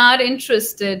 I'm not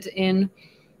interested in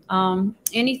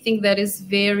anything that is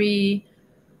very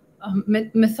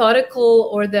methodical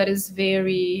or that is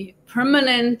very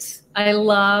permanent. I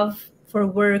love for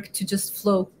work to just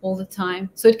flow all the time.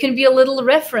 So it can be a little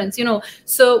reference, you know.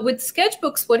 So with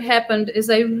sketchbooks, what happened is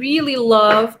I really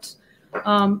loved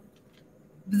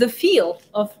the feel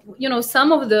of, you know,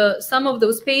 some of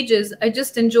those pages. I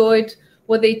just enjoyed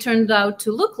what they turned out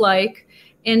to look like.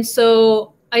 And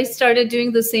so I started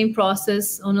doing the same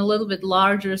process on a little bit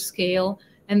larger scale.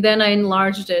 And then I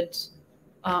enlarged it,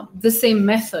 the same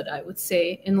method, I would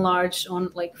say, enlarged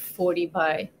on like 40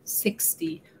 by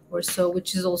 60 or so,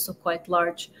 which is also quite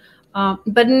large,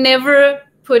 but never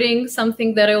putting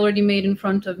something that I already made in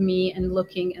front of me and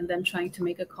looking and then trying to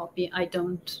make a copy. I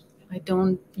don't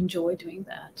enjoy doing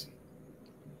that.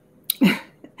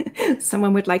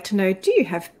 Someone would like to know, do you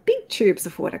have big tubes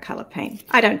of watercolor paint?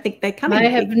 I don't think they come in. I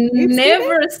have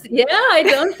never, yeah, I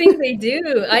don't think they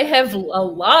do. I have a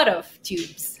lot of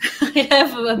tubes. I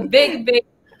have a big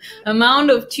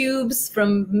amount of tubes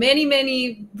from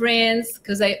many brands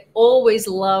because I always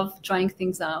love trying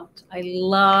things out. I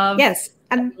love. Yes.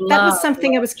 And that was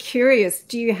something I was curious.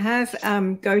 Do you have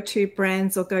go-to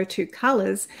brands or go-to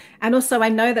colors? And also I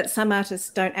know that some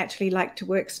artists don't actually like to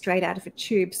work straight out of a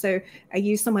tube. So are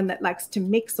you someone that likes to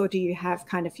mix, or do you have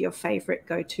kind of your favorite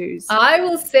go-tos? I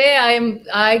will say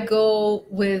I go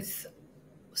with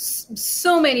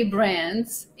so many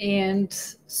brands and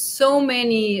so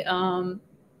many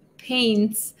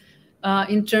paints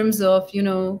in terms of, you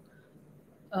know,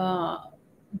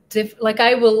 like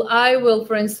I will,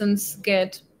 for instance,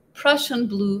 get Prussian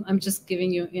blue. I'm just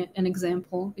giving you an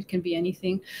example. It can be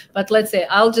anything, but let's say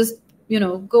I'll just, you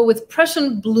know, go with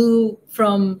Prussian blue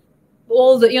from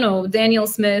all the, you know, Daniel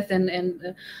Smith and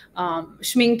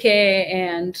Schminke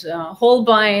and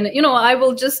Holbein. You know, I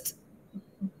will just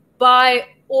buy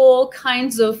all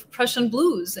kinds of Prussian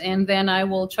blues, and then I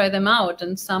will try them out,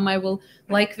 and some I will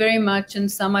like very much and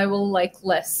some I will like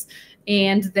less.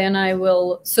 And then I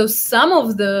will, so some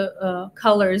of the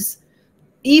colors,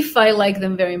 if I like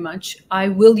them very much, I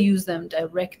will use them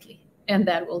directly, and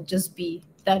that will just be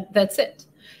that's it.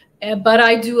 But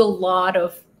I do a lot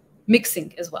of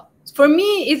mixing as well. For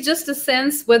me, it's just a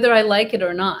sense whether I like it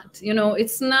or not. You know,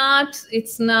 it's not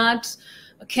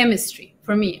a chemistry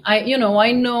for me. I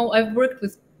know I've worked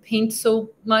with paint so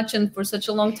much and for such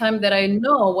a long time that I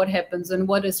know what happens and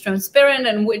what is transparent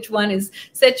and which one is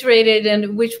saturated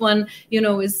and which one,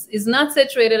 is not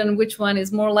saturated and which one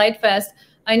is more light fast.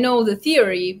 I know the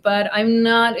theory, but I'm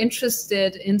not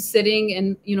interested in sitting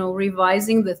and,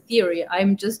 revising the theory.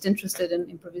 I'm just interested in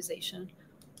improvisation.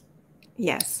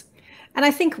 Yes. And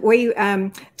I think we,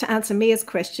 to answer Mia's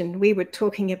question, we were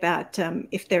talking about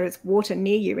if there is water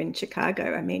near you in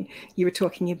Chicago. I mean, you were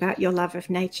talking about your love of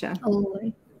nature.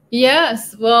 Oh,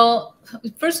 yes. Well,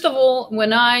 first of all,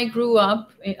 when I grew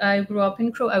up I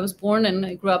was born and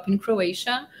I grew up in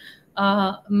Croatia.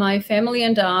 My family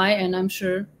and I, and I'm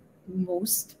sure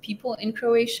most people in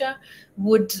Croatia,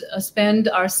 would spend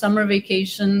our summer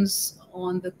vacations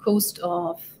on the coast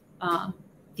of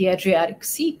the Adriatic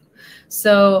Sea.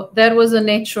 So that was a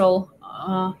natural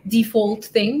default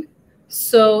thing.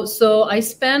 So I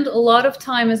spent a lot of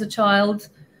time as a child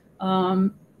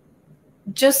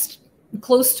just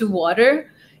close to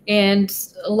water, and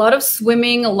a lot of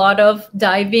swimming, a lot of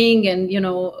diving, and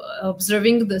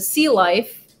observing the sea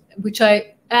life, which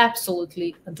I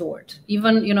absolutely adored.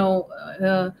 Even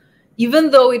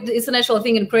even though it's a natural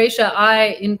thing in Croatia,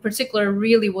 I in particular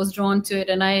really was drawn to it,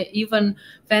 and I even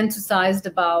fantasized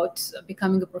about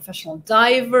becoming a professional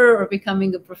diver or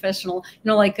becoming a professional,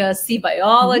 like a sea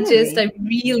biologist. Really? I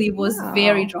really was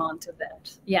very drawn to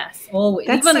that. Yes, always.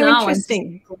 That's even so now,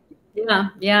 interesting.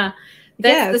 Yeah.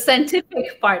 That's the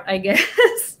scientific part, I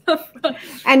guess.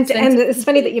 and it's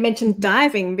funny that you mentioned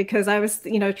diving, because I was,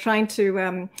 trying to,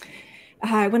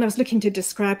 when I was looking to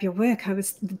describe your work,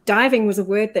 diving was a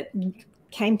word that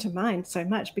came to mind so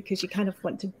much, because you kind of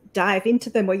want to dive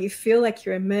into them, or you feel like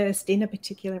you're immersed in a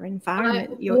particular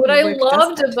environment. I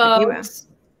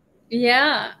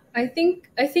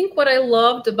think what I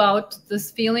loved about this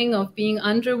feeling of being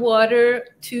underwater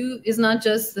too is not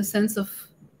just the sense of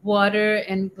water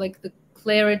and like the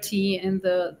clarity and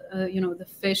the the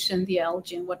fish and the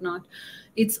algae and whatnot.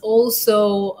 It's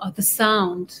also the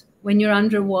sound when you're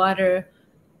underwater,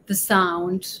 the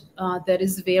sound that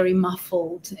is very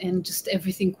muffled, and just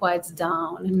everything quiets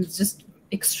down, and it's just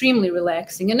extremely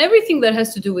relaxing. And everything that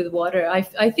has to do with water,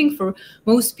 I think for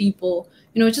most people,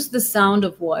 just the sound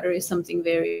of water is something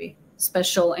very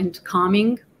special and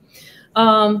calming.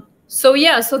 So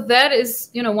that is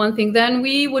one thing. Then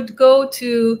we would go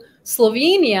to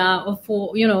Slovenia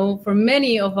for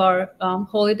many of our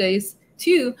holidays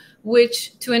too,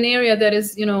 to an area that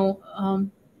is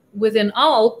within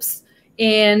Alps,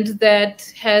 and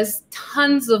that has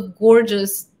tons of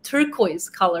gorgeous turquoise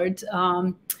colored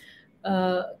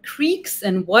creeks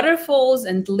and waterfalls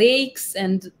and lakes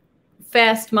and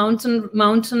fast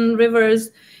mountain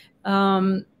rivers.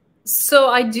 So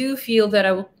I do feel that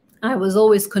I was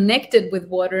always connected with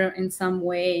water in some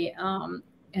way,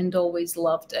 and always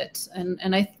loved it.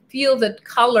 And I feel that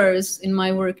colors in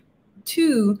my work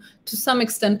too, to some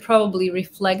extent, probably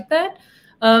reflect that.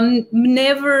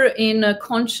 Never in a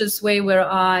conscious way where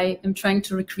I am trying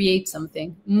to recreate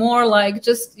something. More like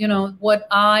just, what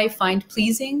I find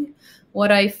pleasing,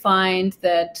 what I find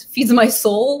that feeds my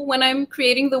soul when I'm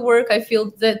creating the work. I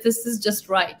feel that this is just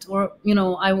right. Or,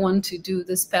 I want to do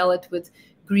this palette with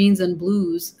greens and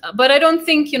blues. But I don't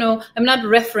think, I'm not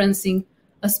referencing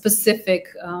a specific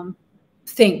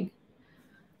thing.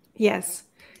 Yes.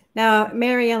 Now,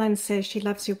 Mary Ellen says she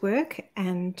loves your work,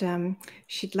 and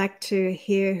she'd like to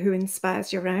hear who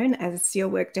inspires your own, as your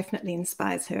work definitely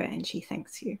inspires her, and she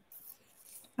thanks you.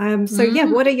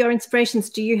 What are your inspirations?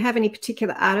 Do you have any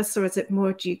particular artists, or is it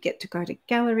more, do you get to go to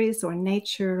galleries or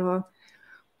nature, or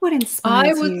what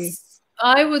inspires you?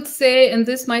 I would say, and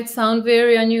this might sound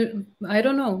very unusual, I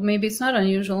don't know, maybe it's not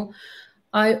unusual.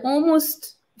 I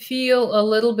almost feel a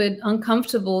little bit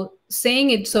uncomfortable saying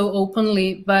it so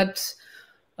openly, but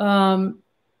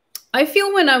I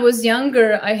feel when I was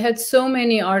younger, I had so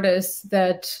many artists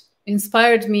that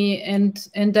inspired me,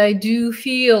 and I do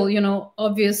feel,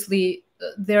 obviously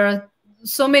there are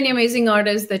so many amazing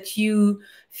artists that you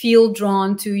feel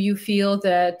drawn to, you feel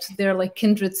that they're like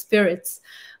kindred spirits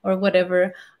or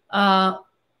whatever.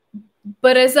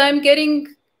 But as I'm getting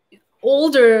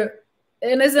older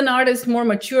and as an artist more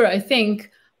mature, I think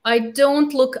I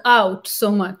don't look out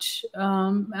so much.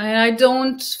 And I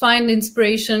don't find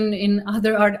inspiration in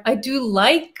other art. I do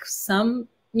like some,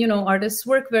 artists'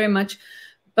 work very much,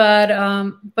 but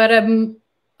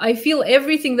I feel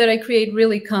everything that I create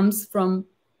really comes from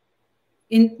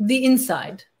in the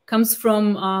inside, comes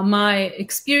from my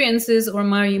experiences or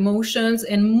my emotions,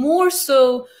 and more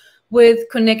so with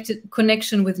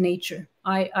connection with nature.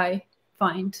 I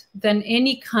find than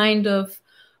any kind of.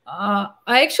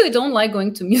 I actually don't like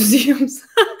going to museums,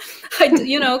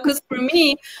 because for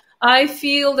me, I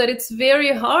feel that it's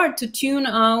very hard to tune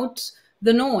out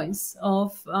the noise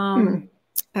of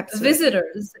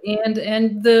visitors and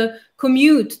the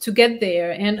commute to get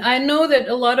there. And I know that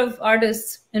a lot of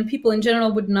artists and people in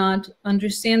general would not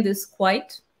understand this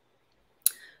quite,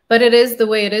 but it is the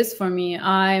way it is for me.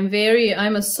 I'm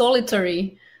a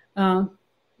solitary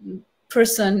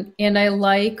person, and I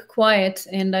like quiet,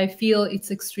 and I feel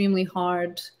it's extremely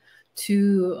hard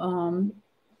to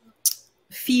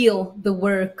feel the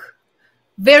work.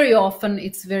 Very often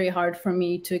it's very hard for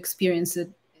me to experience it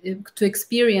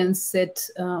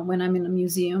when I'm in a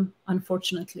museum,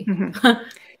 unfortunately.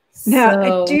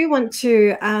 Now, I do want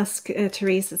to ask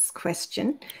Teresa's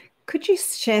question. Could you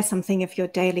share something of your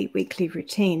daily, weekly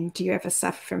routine? Do you ever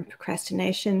suffer from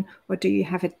procrastination, or do you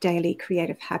have a daily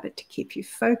creative habit to keep you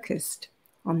focused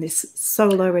on this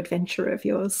solo adventure of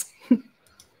yours?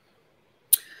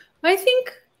 I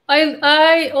think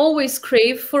I always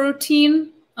crave for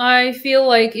routine. I feel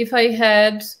like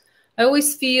I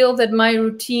always feel that my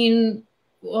routine,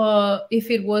 if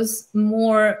it was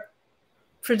more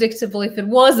predictable, if it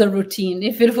was a routine,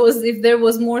 if there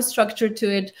was more structure to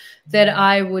it, that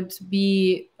I would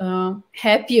be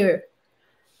happier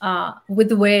with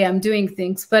the way I'm doing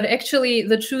things. But actually,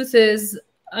 the truth is,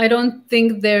 I don't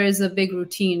think there is a big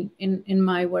routine in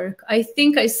my work. I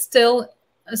think I still,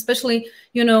 especially,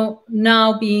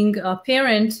 now being a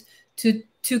parent to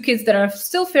two kids that are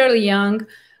still fairly young,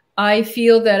 I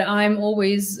feel that I'm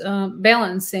always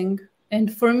balancing.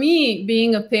 And for me,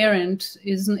 being a parent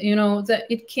is, that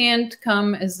it can't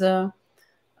come as a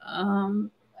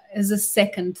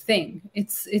second thing.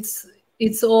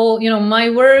 It's all, my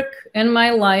work and my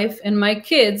life and my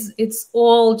kids, it's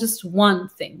all just one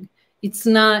thing. It's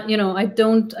not,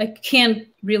 I can't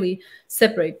really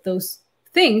separate those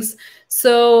things.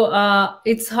 So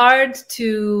it's hard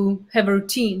to have a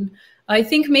routine. I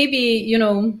think maybe,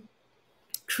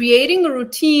 creating a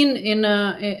routine in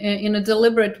a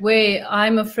deliberate way,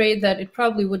 I'm afraid that it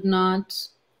probably would not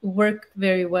work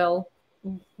very well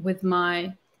with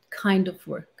my kind of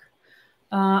work.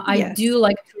 I do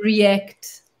like to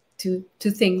react to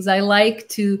things. I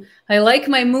like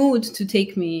my mood to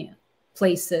take me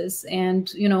places,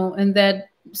 and and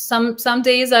that some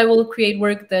days I will create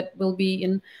work that will be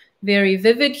in very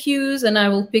vivid hues, and I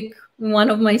will pick one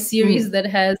of my series that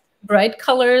has bright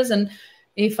colors, and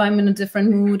if I'm in a different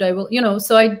mood, I will,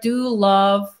 so I do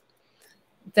love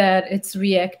that it's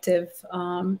reactive,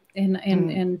 and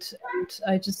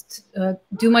I just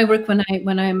do my work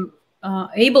when I'm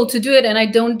able to do it, and I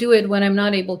don't do it when I'm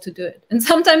not able to do it. And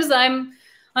sometimes I'm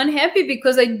unhappy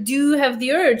because I do have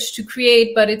the urge to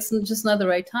create, but it's just not the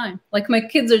right time. Like my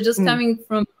kids are just coming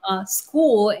from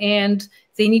school and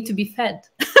they need to be fed.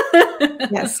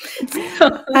 Yes.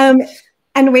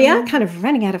 And we are kind of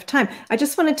running out of time. I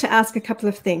just wanted to ask a couple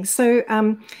of things. So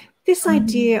this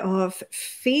idea of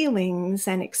feelings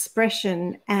and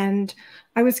expression, and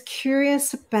I was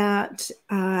curious about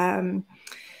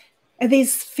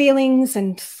these feelings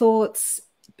and thoughts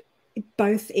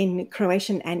both in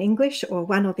Croatian and English, or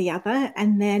one or the other.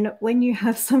 And then when you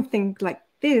have something like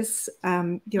this,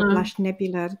 your Blush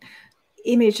Nebula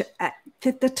image,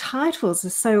 the titles are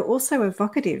so also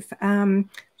evocative.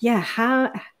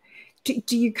 How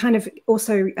do you kind of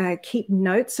also keep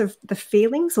notes of the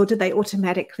feelings, or do they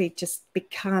automatically just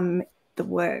become the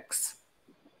works?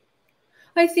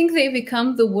 I think they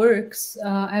become the works,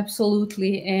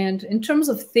 absolutely. And in terms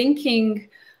of thinking,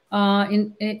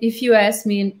 if you ask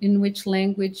me in which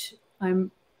language I'm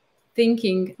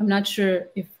thinking, I'm not sure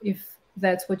if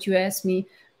that's what you asked me.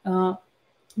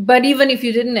 But even if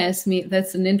you didn't ask me,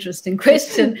 that's an interesting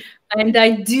question. And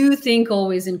I do think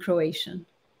always in Croatian.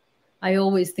 I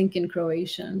always think in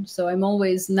Croatian. So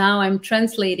I'm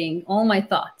translating all my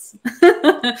thoughts.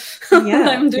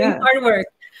 I'm doing hard work.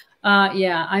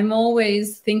 I'm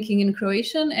always thinking in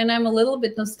Croatian, and I'm a little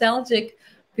bit nostalgic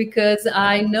because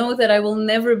I know that I will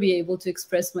never be able to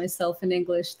express myself in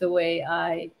English the way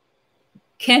I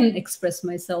can express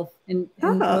myself in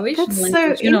Croatian. That's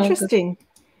language, so interesting.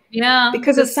 Yeah,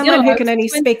 because as someone who can only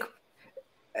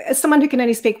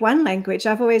speak one language,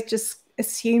 I've always just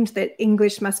assumed that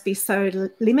English must be so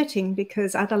limiting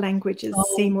because other languages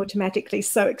seem automatically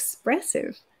so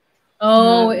expressive.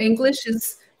 English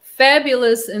is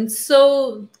fabulous and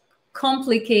so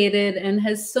complicated and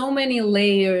has so many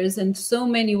layers and so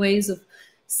many ways of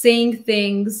saying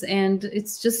things, and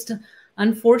it's just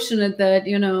unfortunate that,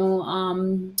 you know,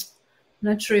 I'm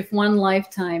not sure if one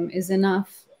lifetime is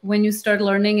enough when you start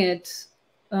learning it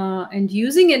and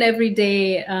using it every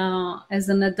day as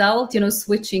an adult, you know,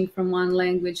 switching from one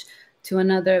language to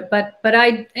another. But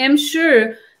I am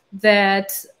sure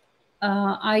that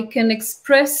I can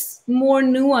express more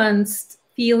nuanced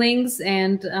feelings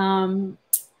and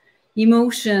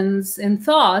emotions and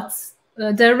thoughts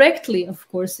directly, of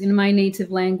course, in my native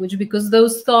language, because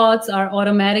those thoughts are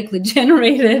automatically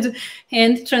generated.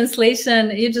 And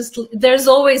translation, there's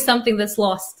always something that's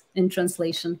lost in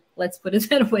translation. Let's put it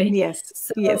that way. Yes.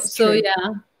 So, yes. So true.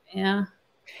 yeah.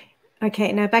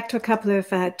 Okay, now back to a couple of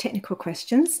technical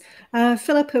questions.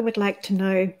 Philippa would like to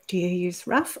know, do you use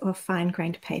rough or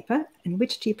fine-grained paper, and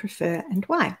which do you prefer and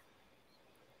why?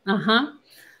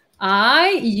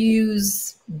 I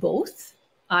use both.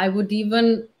 I would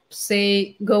even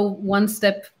say go one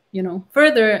step, you know,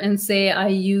 further and say I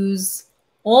use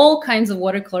all kinds of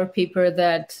watercolor paper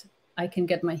that I can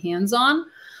get my hands on.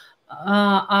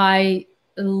 I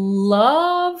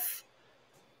love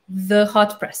the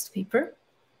hot pressed paper.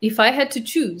 If I had to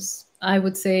choose, I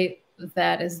would say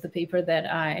that is the paper that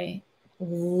I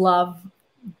love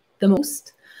the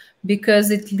most, because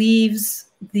it leaves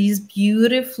these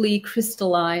beautifully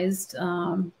crystallized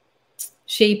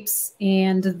shapes,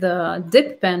 and the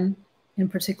dip pen in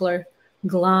particular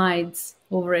glides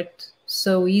over it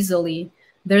so easily.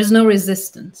 There's no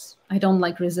resistance. I don't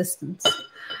like resistance.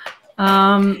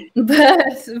 But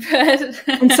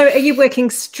And so are you working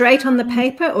straight on the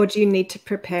paper, or do you need to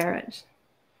prepare it?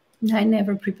 I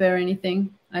never prepare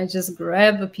anything. I just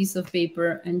grab a piece of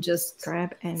paper and just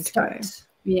grab and start. go.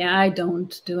 Yeah, I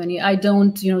don't do any. I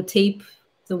don't, you know, tape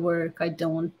the work. I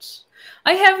don't.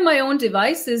 I have my own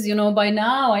devices, you know. By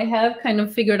now, I have kind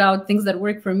of figured out things that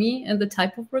work for me and the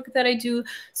type of work that I do.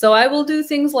 So I will do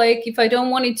things like, if I don't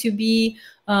want it to be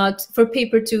for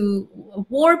paper to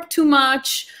warp too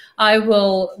much, I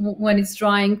will, when it's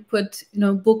drying, put, you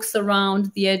know, books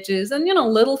around the edges and, you know,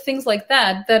 little things like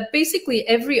that. That basically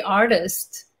every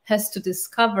artist has to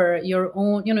discover your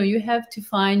own. You know, you have to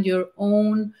find your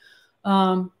own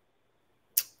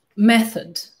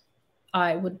method,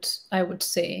 I would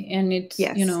say, and it's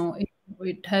yes. you know,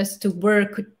 it has to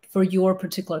work for your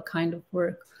particular kind of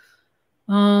work.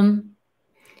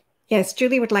 Yes,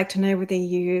 Julie would like to know whether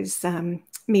you use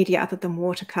media other than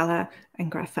watercolor and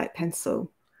graphite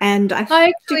pencil. And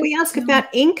did we ask about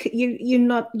ink? You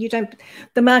don't.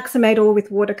 The marks are made all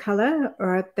with watercolor,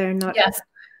 or they're not? Yes,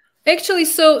 actually,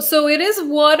 so it is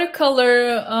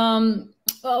watercolor.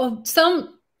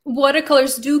 Some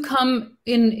watercolors do come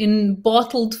in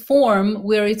bottled form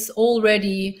where it's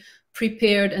already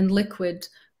prepared and liquid,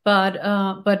 but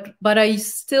I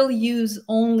still use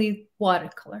only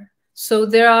watercolor. So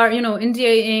there are, you know,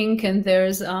 India ink, and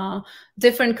there's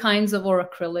different kinds of, or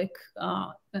acrylic,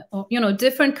 you know,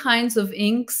 different kinds of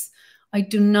inks. I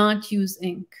do not use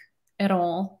ink at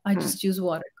all. I just use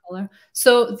watercolor.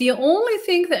 So the only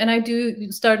thing that, and I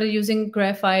started using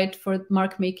graphite for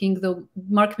mark making. The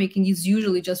mark making is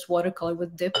usually just watercolor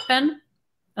with dip pen.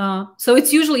 So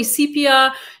it's usually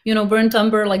sepia, you know, burnt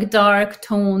umber, like dark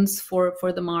tones for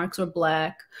the marks, or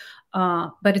black,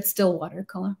 but it's still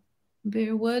watercolor.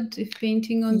 Bare wood, if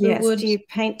painting on the wood. Yes, do you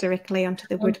paint directly onto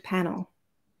the wood panel?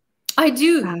 I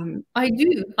do. I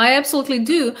do. I absolutely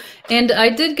do. And I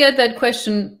did get that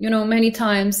question, you know, many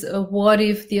times. What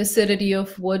if the acidity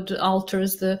of wood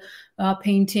alters the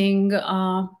painting?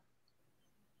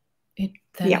 It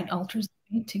alters the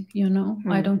painting, you know.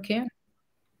 I don't care.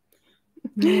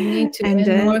 You need to add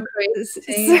more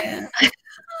crazy.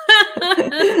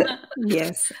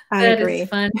 Yes, I agree.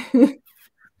 That is fun.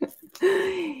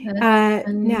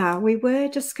 Now, we were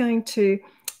just going to,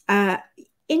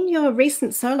 in your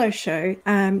recent solo show,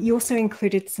 you also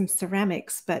included some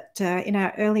ceramics, but in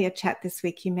our earlier chat this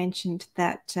week, you mentioned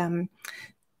that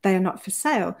they are not for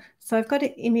sale. So I've got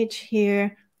an image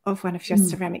here of one of your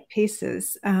ceramic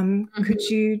pieces. Could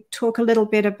you talk a little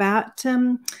bit about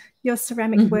your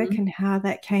ceramic work and how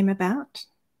that came about?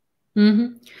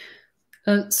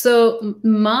 So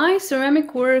my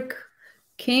ceramic work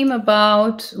came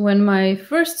about when my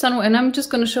first son, and I'm just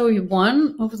going to show you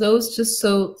one of those just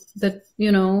so that,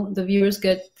 you know, the viewers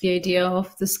get the idea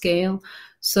of the scale.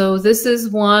 So this is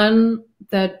one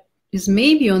that is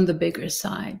maybe on the bigger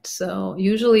side. So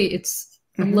usually it's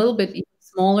a little bit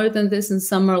smaller than this, and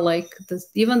some are like this,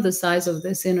 even the size of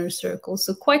this inner circle,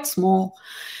 so quite small.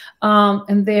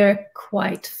 And they're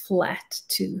quite flat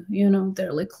too, you know,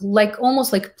 they're like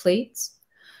almost like plates.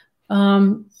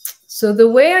 So the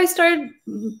way I started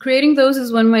creating those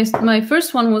is when my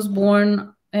first one was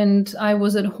born, and I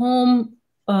was at home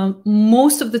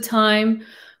most of the time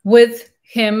with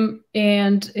him,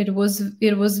 and it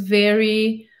was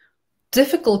very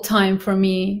difficult time for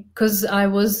me because I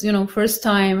was, first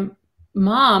time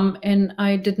mom, and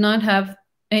I did not have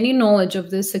any knowledge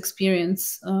of this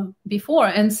experience before.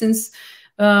 And since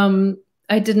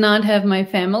I did not have my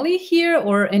family here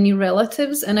or any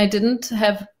relatives, and I didn't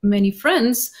have many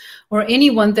friends or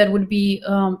anyone that would be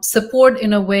support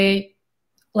in a way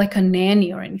like a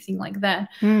nanny or anything like that.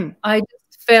 I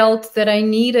just felt that I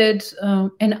needed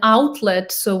an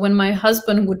outlet. So when my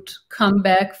husband would come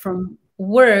back from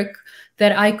work,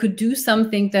 that I could do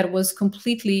something that was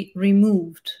completely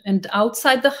removed and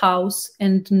outside the house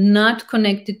and not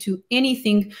connected to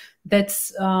anything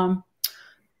that's where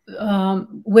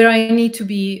I need to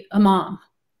be a mom.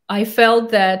 I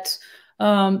felt that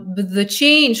the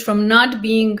change from not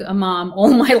being a mom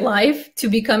all my life to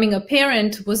becoming a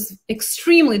parent was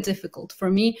extremely difficult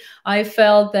for me. I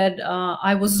felt that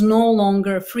I was no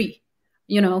longer free,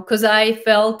 because I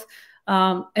felt,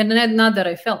 and not that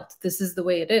I felt, this is the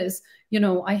way it is,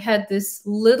 I had this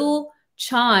little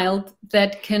child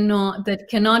that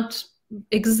cannot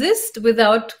exist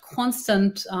without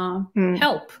constant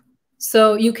help.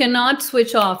 So you cannot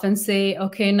switch off and say,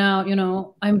 okay, now,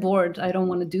 I'm bored. I don't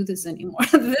want to do this anymore.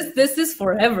 This is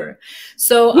forever.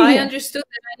 So I understood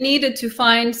that I needed to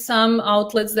find some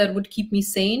outlets that would keep me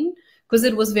sane, because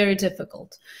it was very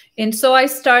difficult. And so I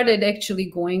started actually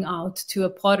going out to a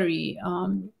pottery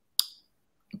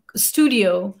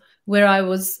studio where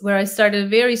I started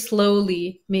very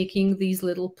slowly making these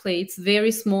little plates,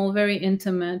 very small, very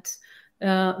intimate,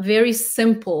 very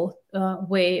simple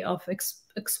way of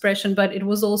expression, but it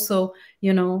was also,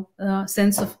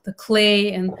 sense of the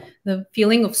clay and the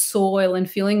feeling of soil and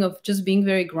feeling of just being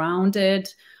very grounded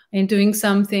and doing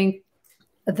something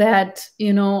that,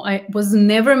 I was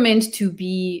never meant to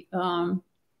be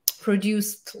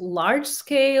produced large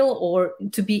scale or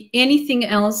to be anything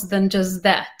else than just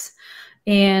that.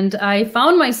 And I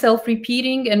found myself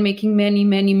repeating and making many,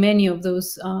 many, many of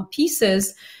those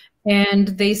pieces, and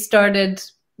they started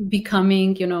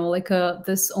becoming,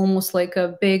 this almost like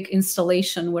a big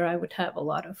installation where I would have a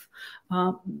lot of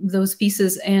those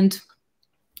pieces. And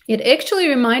it actually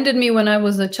reminded me when I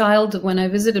was a child, when I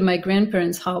visited my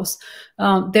grandparents' house,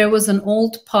 there was an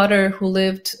old potter who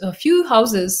lived a few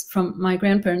houses from my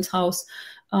grandparents' house,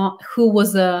 who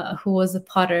was a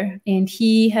potter, and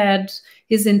he had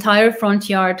his entire front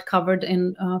yard covered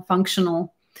in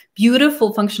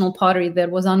beautiful functional pottery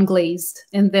that was unglazed,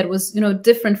 and that was,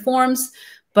 different forms,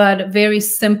 but very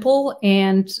simple,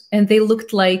 and they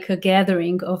looked like a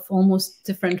gathering of almost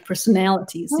different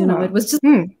personalities. It was just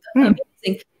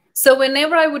amazing. So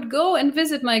whenever I would go and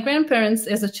visit my grandparents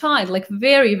as a child, like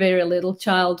very, very little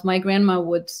child, my grandma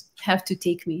would have to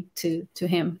take me to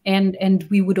him, and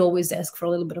we would always ask for a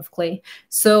little bit of clay.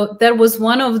 So that was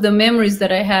one of the memories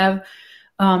that I have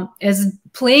as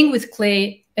playing with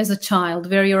clay as a child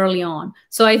very early on.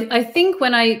 So I think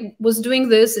when I was doing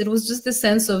this, it was just the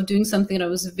sense of doing something that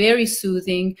was very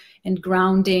soothing and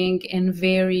grounding and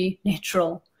very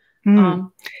natural.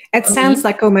 It sounds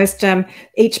like almost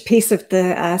each piece of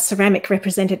the ceramic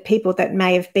represented people that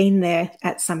may have been there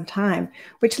at some time,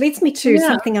 which leads me to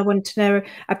something I wanted to know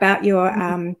about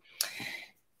your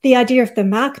the idea of the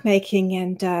mark making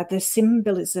and the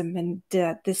symbolism and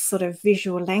this sort of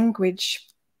visual language.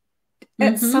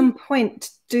 At some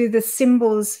point, do the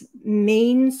symbols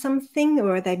mean something,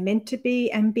 or are they meant to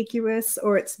be ambiguous,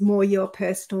 or it's more your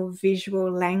personal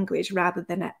visual language rather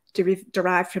than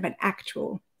derived from an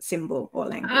actual symbol or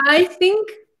language?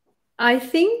 I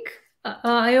think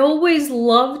I always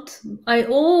loved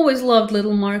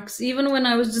little marks. Even when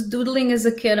I was just doodling as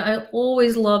a kid, I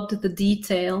always loved the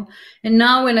detail. And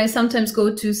now when I sometimes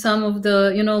go to some of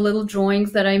the, little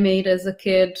drawings that I made as a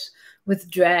kid with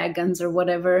dragons or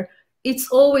whatever,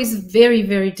 it's always very,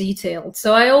 very detailed.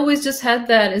 So I always just had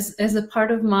that as a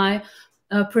part of my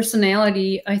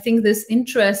personality. I think this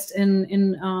interest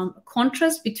in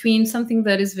contrast between something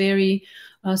that is very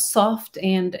soft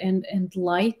and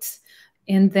light,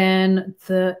 and then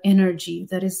the energy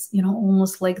that is,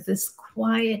 almost like this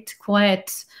quiet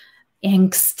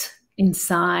angst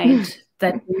inside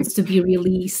that needs to be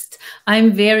released.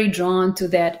 I'm very drawn to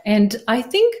that. And I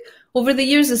think over the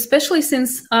years, especially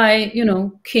since I,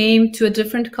 came to a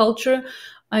different culture,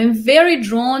 I'm very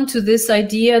drawn to this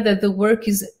idea that the work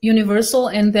is universal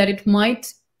and that it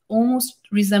might almost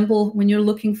resemble, when you're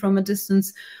looking from a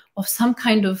distance, of some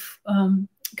kind of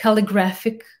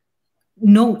calligraphic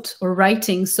note or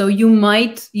writing. So you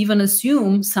might even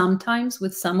assume sometimes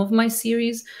with some of my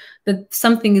series that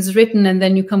something is written, and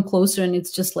then you come closer and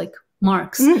it's just like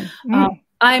marks.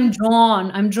 I'm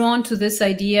drawn to this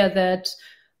idea that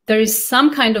there is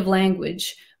some kind of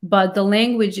language, but the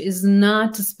language is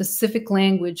not a specific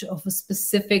language of a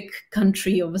specific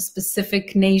country, of a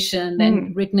specific nation,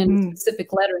 and written in a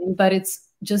specific lettering, but it's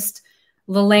just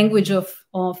the language of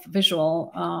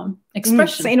visual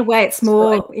expression. So in a way, it's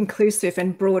more inclusive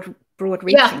and broad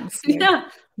reaching. Yeah,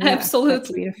 absolutely.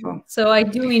 That's beautiful. So I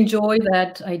do enjoy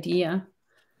that idea.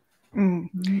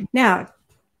 Now,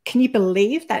 can you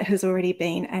believe that has already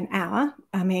been an hour?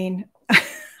 I mean,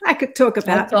 I could talk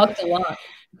about talked a lot.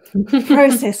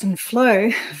 process and flow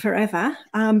forever.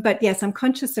 But yes, I'm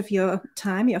conscious of your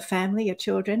time, your family, your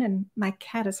children, and my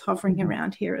cat is hovering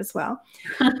around here as well.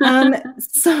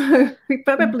 So we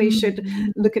probably should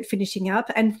look at finishing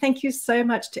up. And thank you so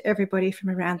much to everybody from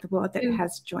around the world that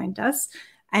has joined us.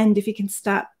 And if you can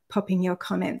start popping your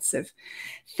comments of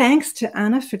thanks to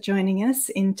Ana for joining us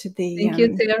into the, thank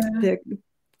you, Sarah.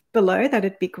 Below,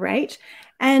 that'd be great.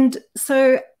 And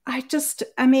so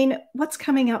I mean, what's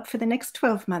coming up for the next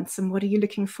 12 months and what are you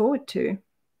looking forward to?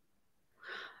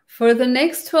 For the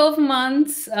next 12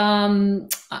 months,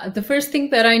 the first thing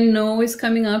that I know is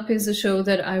coming up is a show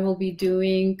that I will be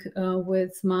doing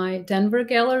with my Denver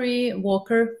gallery,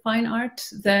 Walker Fine Art,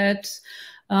 that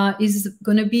is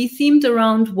going to be themed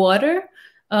around water.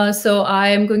 So I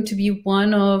am going to be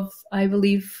one of, I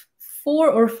believe,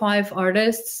 4 or 5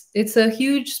 artists. It's a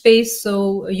huge space,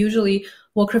 so usually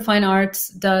Walker Fine Arts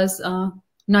does,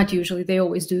 not usually, they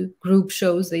always do group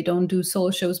shows. They don't do solo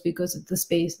shows because of the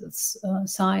space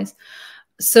size.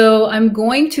 So I'm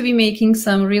going to be making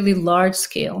some really large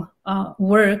scale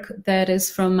work that is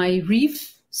from my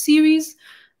Reef series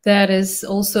that is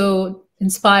also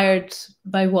inspired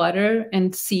by water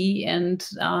and sea, and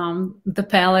the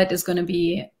palette is going to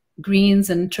be greens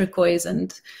and turquoise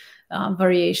and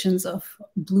variations of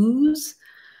blues.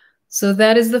 So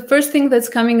that is the first thing that's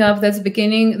coming up. That's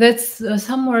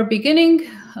somewhere beginning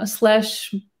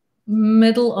 /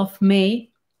 middle of May.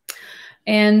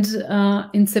 And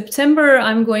in September,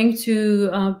 I'm going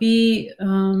to be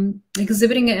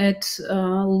exhibiting at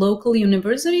local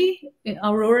university,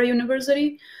 Aurora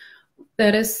University,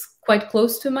 that is quite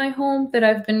close to my home, that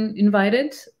I've been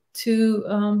invited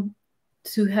to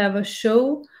have a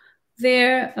show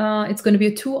there. It's going to be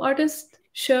a 2-artist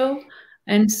show.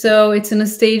 And so it's in a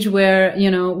stage where, you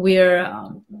know, we're,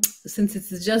 since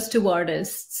it's just 2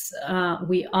 artists,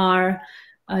 we are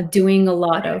doing a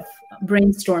lot of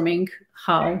brainstorming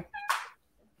how,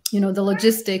 you know, the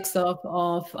logistics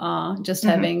of just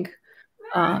having,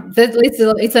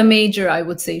 it's a major, I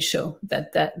would say, show,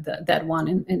 that one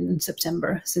in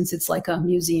September, since it's like a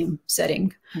museum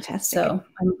setting. Fantastic. So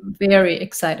I'm very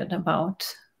excited about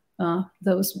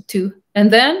those 2. And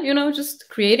then, you know, just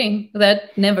creating,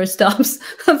 that never stops.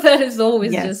 That is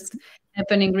always just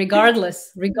happening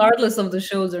regardless of the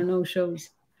shows or no shows.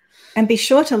 And be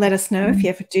sure to let us know if you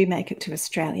ever do make it to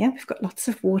Australia. We've got lots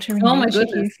of water and nature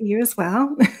here for you as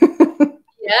well.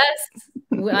 Yes,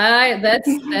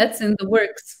 that's in the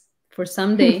works for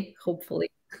someday, hopefully.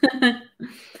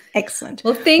 Excellent.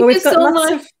 Well, thank you so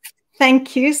much.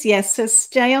 Thank yous. Yes, so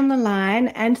stay on the line.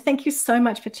 And thank you so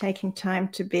much for taking time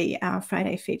to be our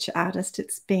Friday feature artist.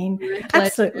 It's been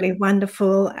absolutely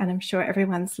wonderful, and I'm sure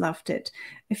everyone's loved it.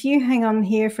 If you hang on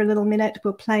here for a little minute,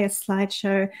 we'll play a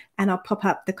slideshow and I'll pop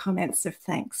up the comments of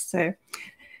thanks. So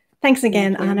thanks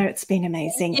again, Ana. It's been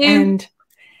amazing. And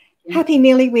happy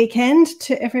nearly weekend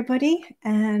to everybody.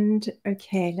 And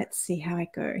okay, let's see how I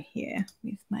go here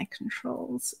with my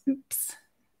controls. Oops.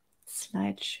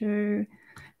 Slideshow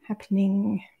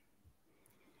happening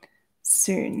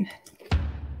soon.